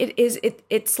way it is,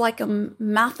 it's like a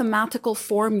mathematical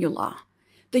formula.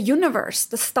 The universe,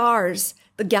 the stars,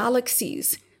 the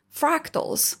galaxies,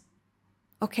 fractals.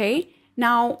 Okay?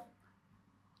 Now,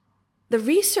 the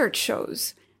research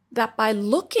shows that by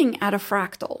looking at a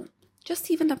fractal,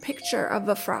 just even a picture of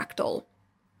a fractal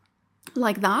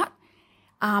like that,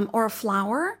 or a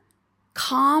flower,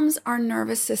 calms our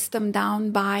nervous system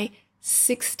down by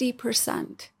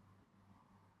 60%.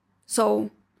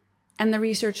 So, and the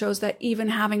research shows that even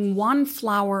having one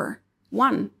flower,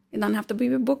 it doesn't have to be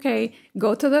a bouquet,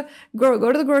 go to the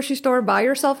grocery store, buy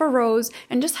yourself a rose,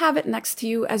 and just have it next to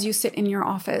you as you sit in your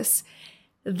office.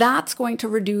 That's going to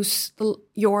reduce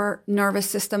your nervous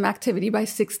system activity by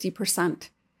 60%.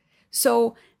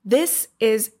 So this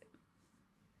is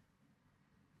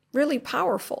really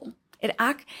powerful.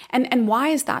 And why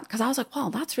is that? Because I was like, wow,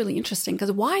 that's really interesting.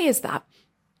 Because why is that?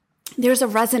 There's a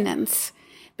resonance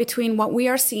between what we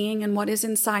are seeing and what is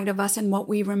inside of us and what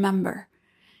we remember.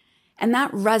 And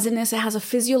that resonance, it has a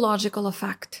physiological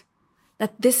effect.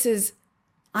 That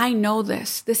I know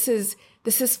this. This is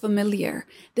familiar.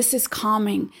 This is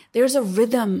calming. There's a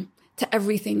rhythm to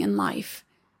everything in life.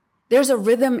 There's a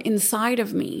rhythm inside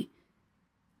of me.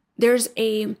 There's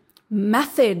a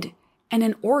method and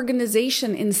an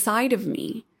organization inside of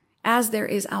me as there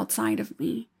is outside of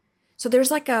me. So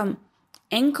there's like a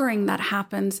anchoring that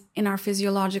happens in our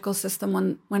physiological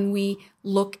system when we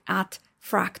look at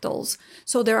fractals.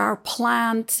 So there are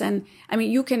plants, and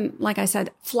you can, like I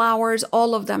said, flowers,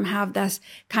 all of them have this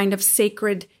kind of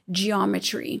sacred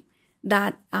geometry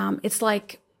that it's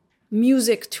like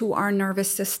music to our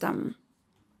nervous system.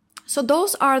 So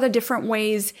those are the different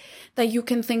ways that you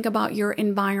can think about your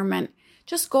environment.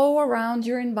 Just go around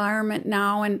your environment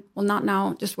now, and well, not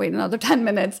now, just wait another 10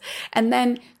 minutes, and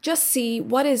then just see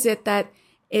what is it that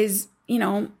is,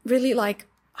 really like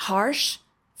harsh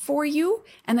for you,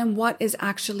 and then what is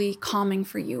actually calming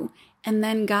for you. And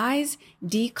then guys,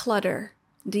 declutter,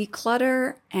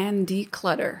 and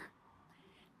declutter.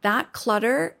 That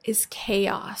clutter is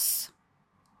chaos.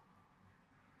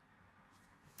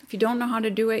 If you don't know how to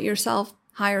do it yourself,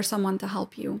 hire someone to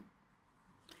help you.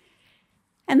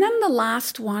 And then the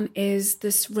last one is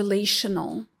this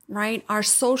relational, right? Our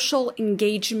social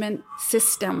engagement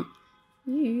system.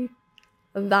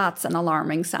 That's an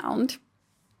alarming sound.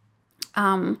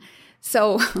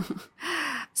 So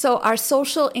our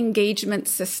social engagement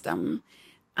system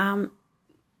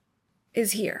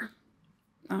is here.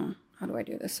 Oh, how do I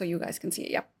do this so you guys can see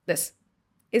it? Yep, this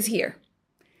is here.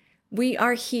 We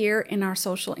are here in our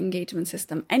social engagement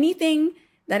system. Anything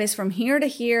that is from here to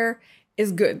here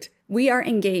is good. We are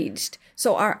engaged.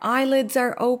 So our eyelids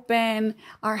are open,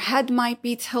 our head might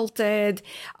be tilted,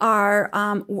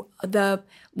 when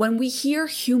we hear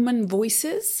human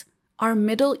voices, our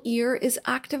middle ear is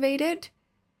activated.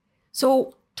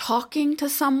 So talking to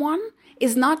someone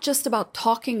is not just about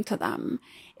talking to them.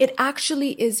 It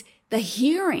actually is the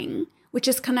hearing, which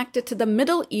is connected to the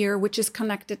middle ear, which is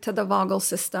connected to the vagal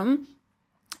system,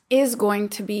 is going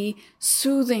to be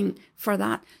soothing for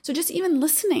that. So just even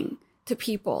listening to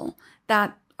people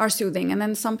that are soothing. And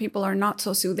then some people are not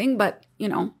so soothing, but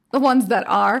the ones that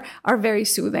are very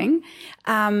soothing.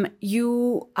 When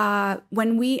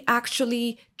we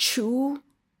actually chew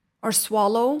or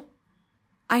swallow,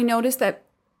 I notice that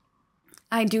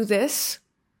I do this,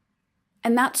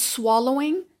 and that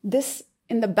swallowing, this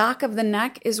in the back of the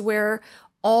neck is where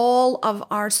all of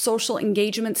our social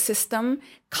engagement system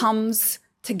comes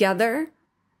together.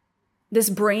 This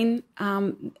brain,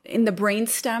 in the brain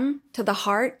stem to the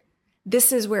heart,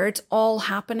 this is where it's all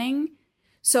happening.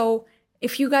 So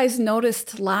if you guys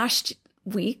noticed last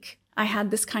week, I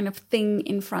had this kind of thing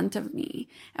in front of me.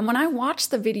 And when I watched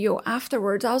the video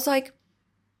afterwards, I was like,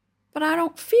 but I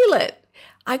don't feel it.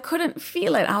 I couldn't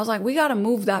feel it. I was like, we got to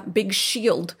move that big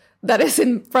shield that is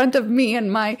in front of me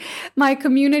and my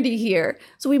community here.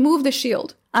 So we moved the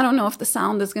shield. I don't know if the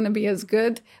sound is going to be as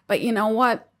good, but you know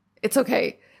what? It's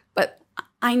okay. But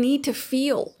I need to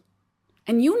feel,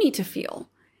 and you need to feel.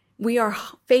 We are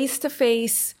face to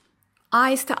face,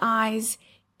 eyes to eyes,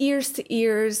 ears to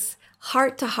ears,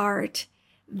 heart to heart.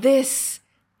 This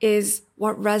is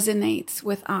what resonates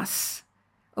with us.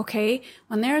 Okay?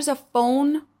 When there's a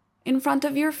phone in front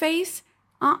of your face,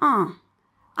 I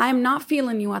am not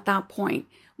feeling you at that point.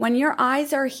 When your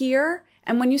eyes are here,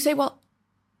 and when you say, well,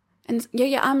 and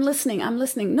yeah, I'm listening.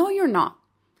 No, you're not.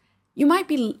 You might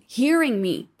be hearing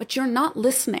me, but you're not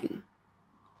listening.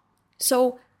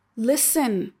 So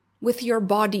listen with your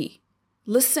body.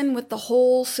 Listen with the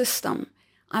whole system.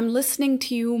 I'm listening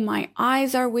to you. My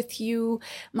eyes are with you.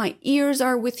 My ears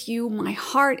are with you. My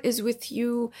heart is with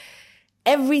you.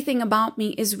 Everything about me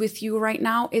is with you right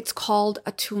now. It's called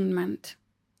attunement.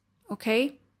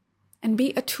 Okay? And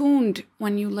be attuned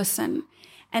when you listen.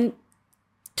 And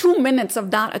 2 minutes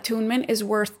of that attunement is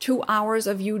worth 2 hours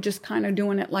of you just kind of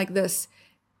doing it like this.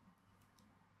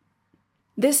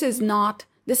 This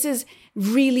is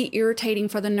really irritating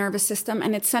for the nervous system,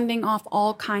 and it's sending off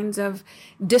all kinds of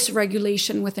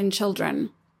dysregulation within children.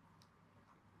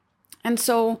 And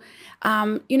so,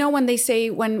 when they say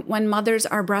when mothers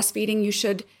are breastfeeding, you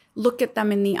should look at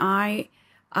them in the eye,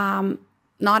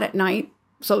 not at night,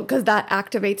 so because that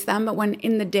activates them, but when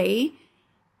in the day,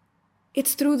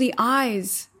 it's through the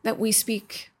eyes that we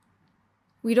speak.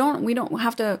 We don't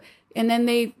have to, and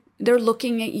then they're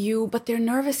looking at you, but their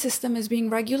nervous system is being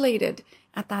regulated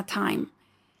at that time.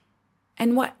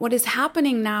 And what is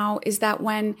happening now is that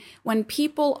when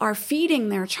people are feeding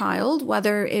their child,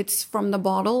 whether it's from the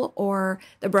bottle or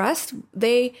the breast,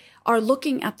 they are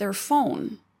looking at their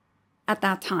phone at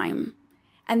that time.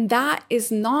 And that is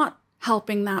not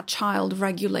helping that child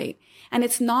regulate. And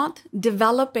it's not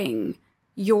developing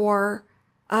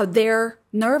their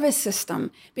nervous system,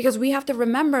 because we have to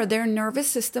remember their nervous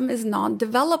system is not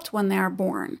developed when they are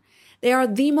born. They are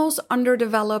the most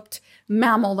underdeveloped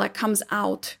mammal that comes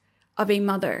out of a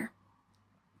mother.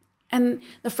 And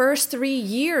the first 3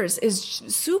 years is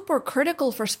super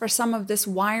critical for some of this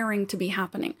wiring to be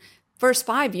happening. First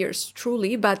 5 years,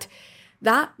 truly, but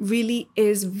that really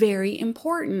is very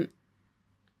important,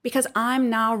 because I'm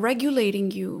now regulating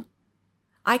you.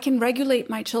 I can regulate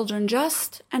my children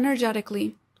just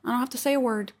energetically. I don't have to say a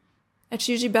word. It's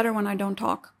usually better when I don't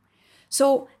talk.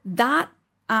 So that,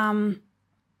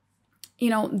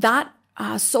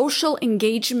 social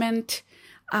engagement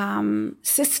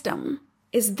system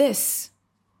is this.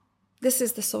 This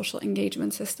is the social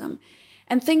engagement system.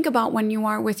 And think about when you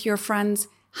are with your friends,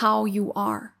 how you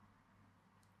are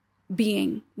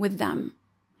being with them.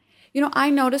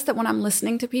 I notice that when I'm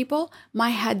listening to people,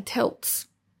 my head tilts.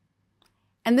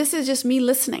 And this is just me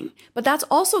listening. But that's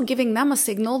also giving them a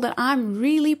signal that I'm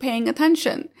really paying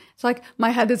attention. It's like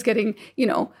my head is getting,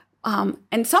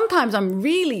 and sometimes I'm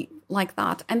really like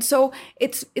that. And so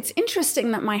it's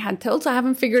interesting that my head tilts. I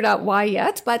haven't figured out why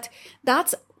yet, but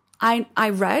I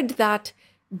read that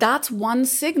that's one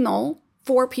signal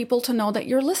for people to know that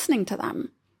you're listening to them.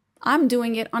 I'm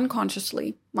doing it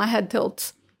unconsciously. My head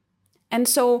tilts. And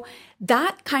so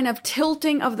that kind of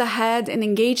tilting of the head and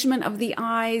engagement of the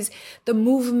eyes, the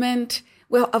movement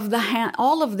of the hand,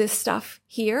 all of this stuff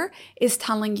here is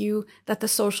telling you that the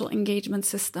social engagement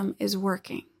system is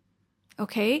working.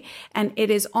 Okay? And it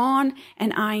is on,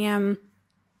 and I am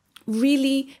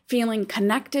really feeling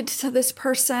connected to this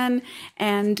person.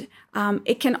 And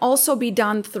it can also be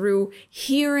done through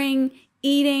hearing,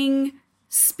 eating,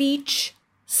 speech,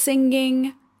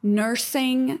 singing,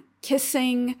 nursing,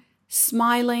 kissing,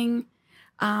 smiling,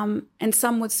 and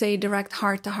some would say direct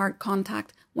heart-to-heart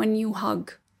contact. When you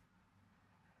hug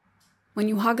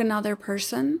another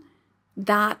person,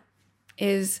 that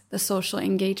is the social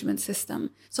engagement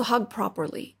system. So hug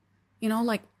properly,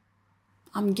 like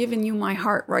I'm giving you my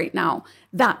heart right now,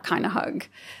 that kind of hug.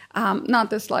 Not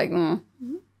this like,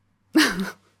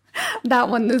 that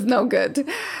one is no good.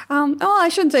 I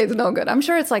shouldn't say it's no good. I'm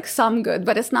sure it's like some good,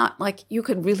 but it's not like you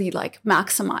could really like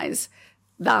maximize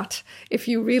that if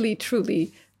you really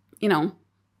truly,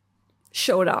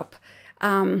 showed up.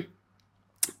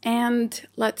 And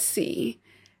let's see.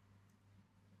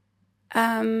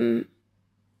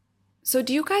 So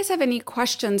do you guys have any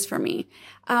questions for me?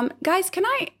 Guys,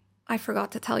 I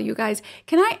forgot to tell you guys,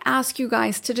 can I ask you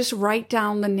guys to just write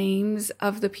down the names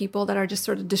of the people that are just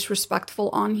sort of disrespectful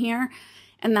on here?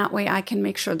 And that way I can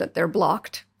make sure that they're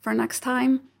blocked for next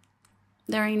time.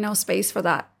 There ain't no space for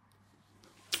that.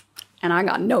 And I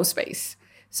got no space.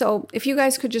 So if you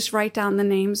guys could just write down the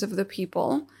names of the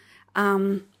people,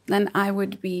 then I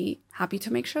would be happy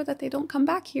to make sure that they don't come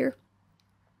back here.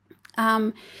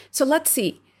 So let's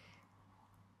see.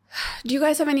 Do you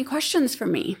guys have any questions for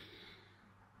me?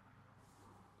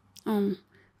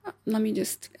 Let me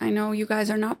I know you guys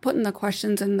are not putting the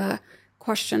questions in the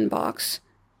question box.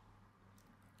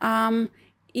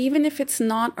 Even if it's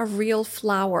not a real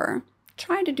flower,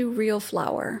 try to do real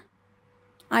flower.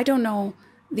 I don't know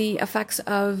the effects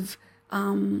of,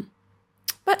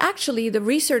 but actually the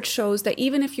research shows that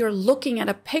even if you're looking at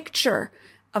a picture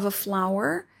of a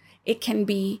flower, it can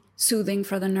be soothing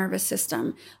for the nervous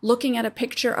system. Looking at a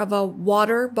picture of a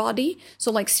water body,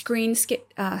 so like screen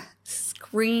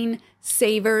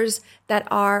savers that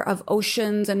are of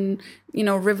oceans and,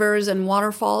 rivers and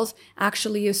waterfalls,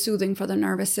 actually is soothing for the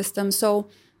nervous system. So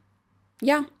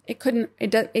yeah, it doesn't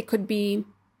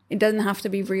have to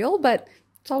be real, but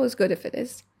it's always good if it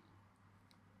is.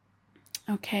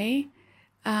 Okay.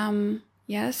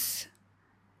 Yes.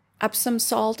 Epsom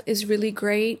salt is really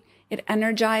great. It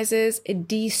energizes, it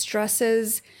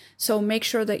de-stresses. So make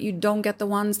sure that you don't get the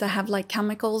ones that have like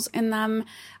chemicals in them.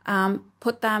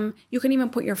 You can even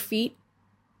put your feet,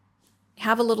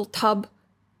 have a little tub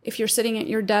if you're sitting at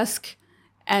your desk,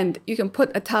 and you can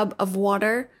put a tub of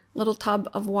water, well,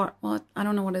 I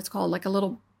don't know what it's called, like a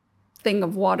little thing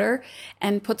of water,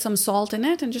 and put some salt in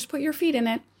it and just put your feet in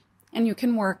it and you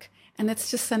can work. And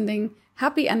it's just sending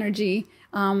happy energy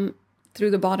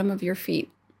through the bottom of your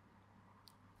feet.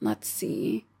 Let's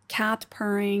see. Cat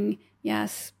purring.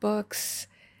 Yes. Books.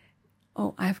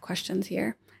 Oh, I have questions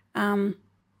here.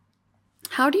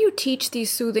 How do you teach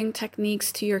these soothing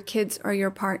techniques to your kids or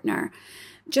your partner?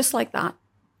 Just like that.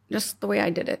 Just the way I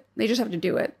did it. They just have to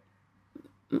do it.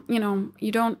 We don't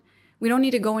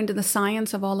need to go into the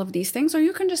science of all of these things, or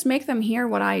you can just make them hear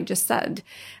what I just said.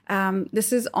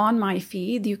 This is on my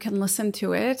feed. You can listen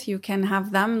to it. You can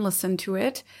have them listen to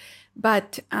it.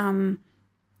 But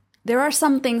there are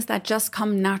some things that just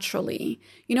come naturally.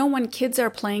 When kids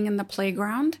are playing in the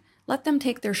playground, let them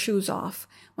take their shoes off.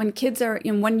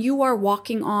 When you are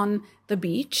walking on the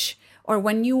beach or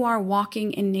when you are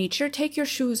walking in nature, take your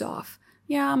shoes off.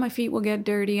 Yeah, my feet will get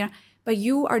dirty, but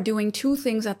you are doing two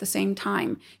things at the same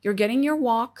time. You're getting your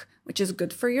walk, which is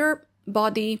good for your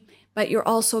body, but you're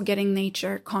also getting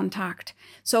nature contact.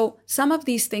 So some of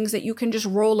these things that you can just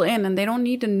roll in and they don't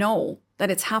need to know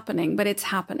that it's happening, but it's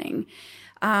happening.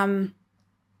 Going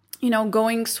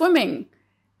swimming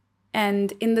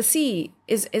and in the sea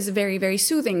is very, very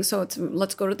soothing. So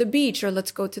let's go to the beach, or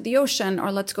let's go to the ocean,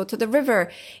 or let's go to the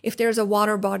river. If there's a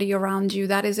water body around you,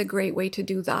 that is a great way to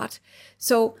do that.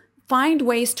 So find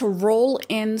ways to roll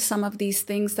in some of these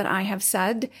things that I have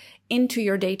said into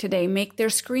your day-to-day. Make their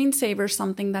screensaver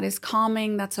something that is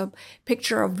calming. That's a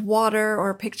picture of water or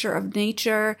a picture of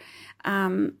nature.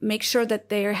 Make sure that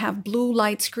they have blue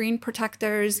light screen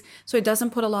protectors so it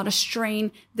doesn't put a lot of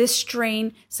strain. This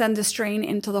strain sends a strain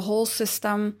into the whole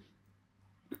system.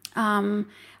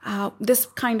 This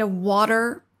kind of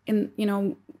water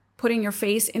putting your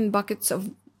face in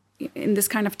this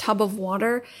kind of tub of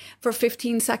water for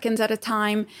 15 seconds at a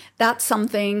time. That's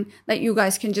something that you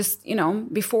guys can just,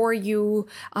 before you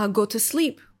go to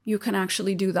sleep, you can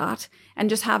actually do that and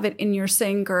just have it in your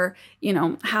sink, or,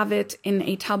 have it in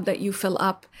a tub that you fill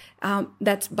up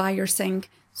that's by your sink.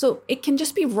 So it can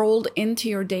just be rolled into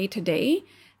your day to day.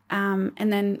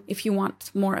 And then if you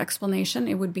want more explanation,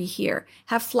 it would be here.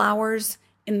 Have flowers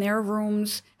in their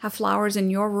rooms, have flowers in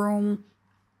your room.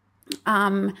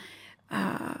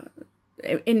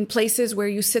 in places where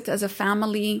you sit as a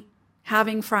family,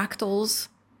 having fractals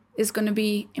is going to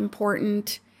be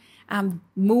important.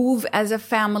 Move as a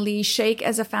family, shake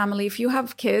as a family. If you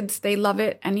have kids, they love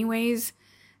it anyways.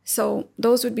 So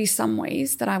those would be some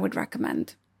ways that I would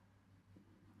recommend.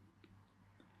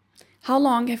 How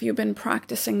long have you been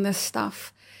practicing this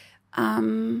stuff?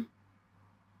 On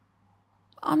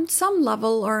some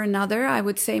level or another, I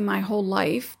would say my whole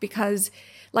life, because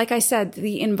like I said,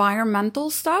 the environmental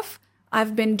stuff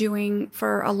I've been doing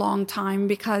for a long time,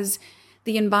 because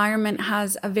the environment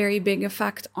has a very big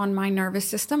effect on my nervous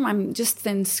system. I'm just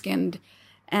thin-skinned,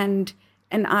 and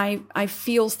I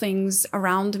feel things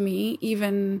around me,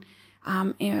 even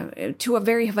to a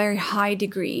very, very high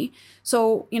degree.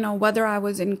 So, whether I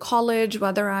was in college,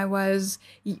 whether I was,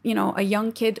 a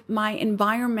young kid, my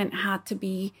environment had to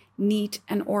be neat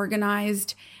and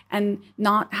organized and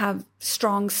not have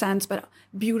strong scents, but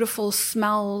beautiful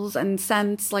smells and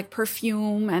scents like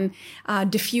perfume and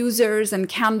diffusers and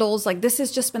candles. Like, this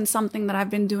has just been something that I've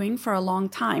been doing for a long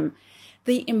time.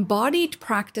 The embodied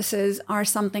practices are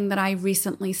something that I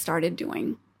recently started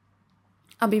doing.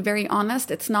 I'll be very honest,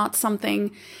 it's not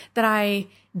something that I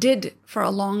did for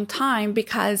a long time,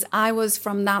 because I was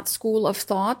from that school of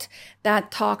thought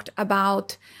that talked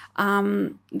about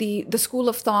the school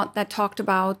of thought that talked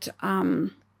about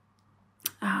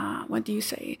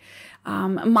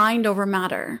mind over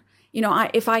matter.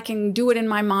 If I can do it in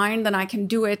my mind, then I can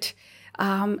do it,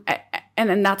 and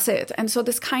then that's it. And so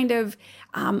this kind of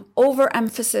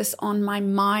overemphasis on my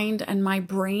mind and my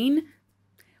brain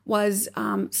was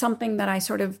something that I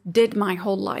sort of did my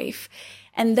whole life.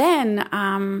 And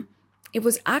then it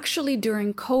was actually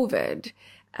during COVID,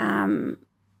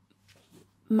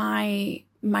 my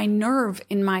nerve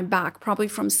in my back, probably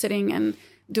from sitting and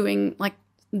doing like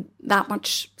that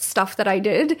much stuff that I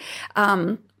did,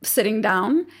 sitting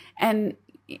down. And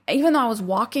even though I was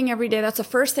walking every day, that's the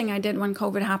first thing I did when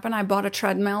COVID happened. I bought a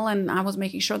treadmill and I was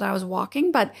making sure that I was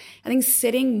walking. But I think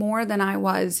sitting more than I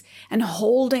was, and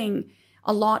holding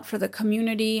a lot for the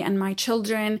community and my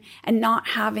children, and not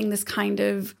having this kind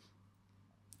of,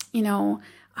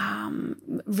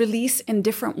 release in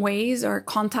different ways, or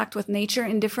contact with nature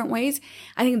in different ways.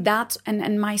 I think that's,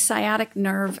 and my sciatic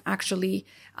nerve actually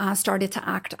started to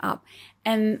act up.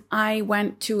 And I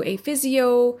went to a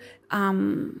physio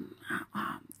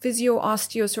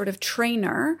osteo sort of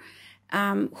trainer,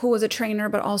 who was a trainer,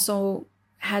 but also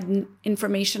had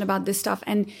information about this stuff.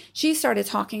 And she started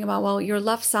talking about, well, your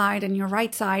left side and your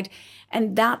right side.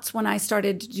 And that's when I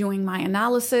started doing my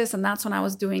analysis, and that's when I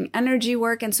was doing energy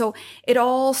work. And so it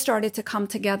all started to come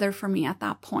together for me at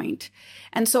that point.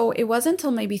 And so it wasn't until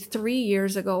maybe 3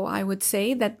 years ago, I would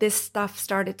say, that this stuff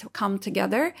started to come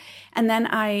together. And then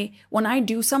when I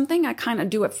do something, I kind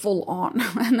of do it full on.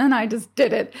 And then I just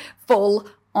did it full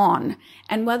on.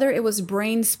 And whether it was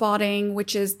brain spotting,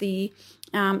 which is the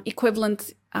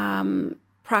equivalent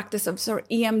practice of sort of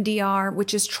EMDR,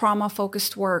 which is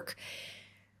trauma-focused work,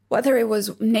 whether it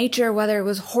was nature, whether it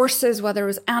was horses, whether it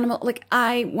was animal, like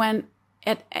I went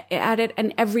at it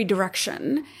in every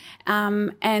direction.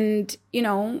 And,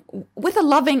 with a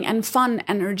loving and fun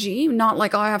energy, not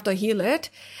like, oh, I have to heal it.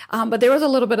 But there was a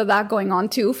little bit of that going on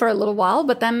too for a little while.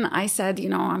 But then I said,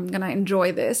 I'm going to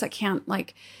enjoy this. I can't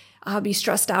be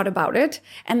stressed out about it.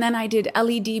 And then I did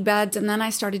LED beds, and then I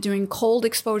started doing cold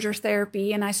exposure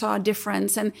therapy, and I saw a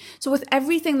difference. And so with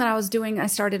everything that I was doing, I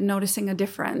started noticing a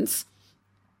difference.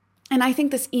 And I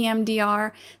think this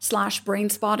EMDR/brain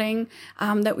spotting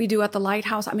that we do at the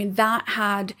Lighthouse, that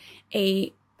had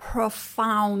a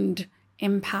profound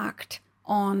impact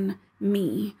on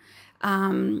me,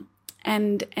 and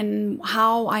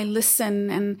how I listen,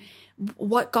 and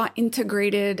what got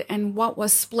integrated and what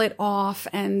was split off.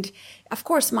 And of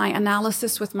course, my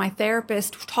analysis with my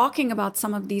therapist, talking about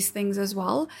some of these things as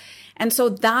well. And so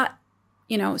that,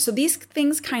 so these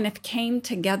things kind of came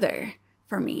together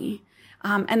for me.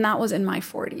 And that was in my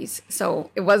 40s.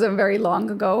 So it wasn't very long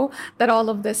ago that all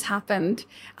of this happened.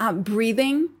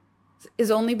 Breathing has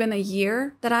only been a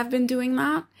year that I've been doing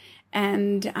that.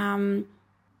 And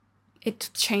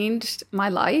it changed my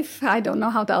life. I don't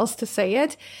know how else to say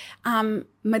it.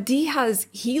 Mediha's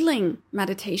healing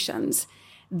meditations,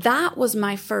 that was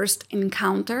my first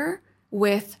encounter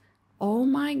with, oh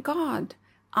my God,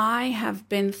 I have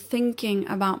been thinking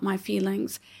about my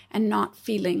feelings and not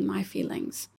feeling my feelings.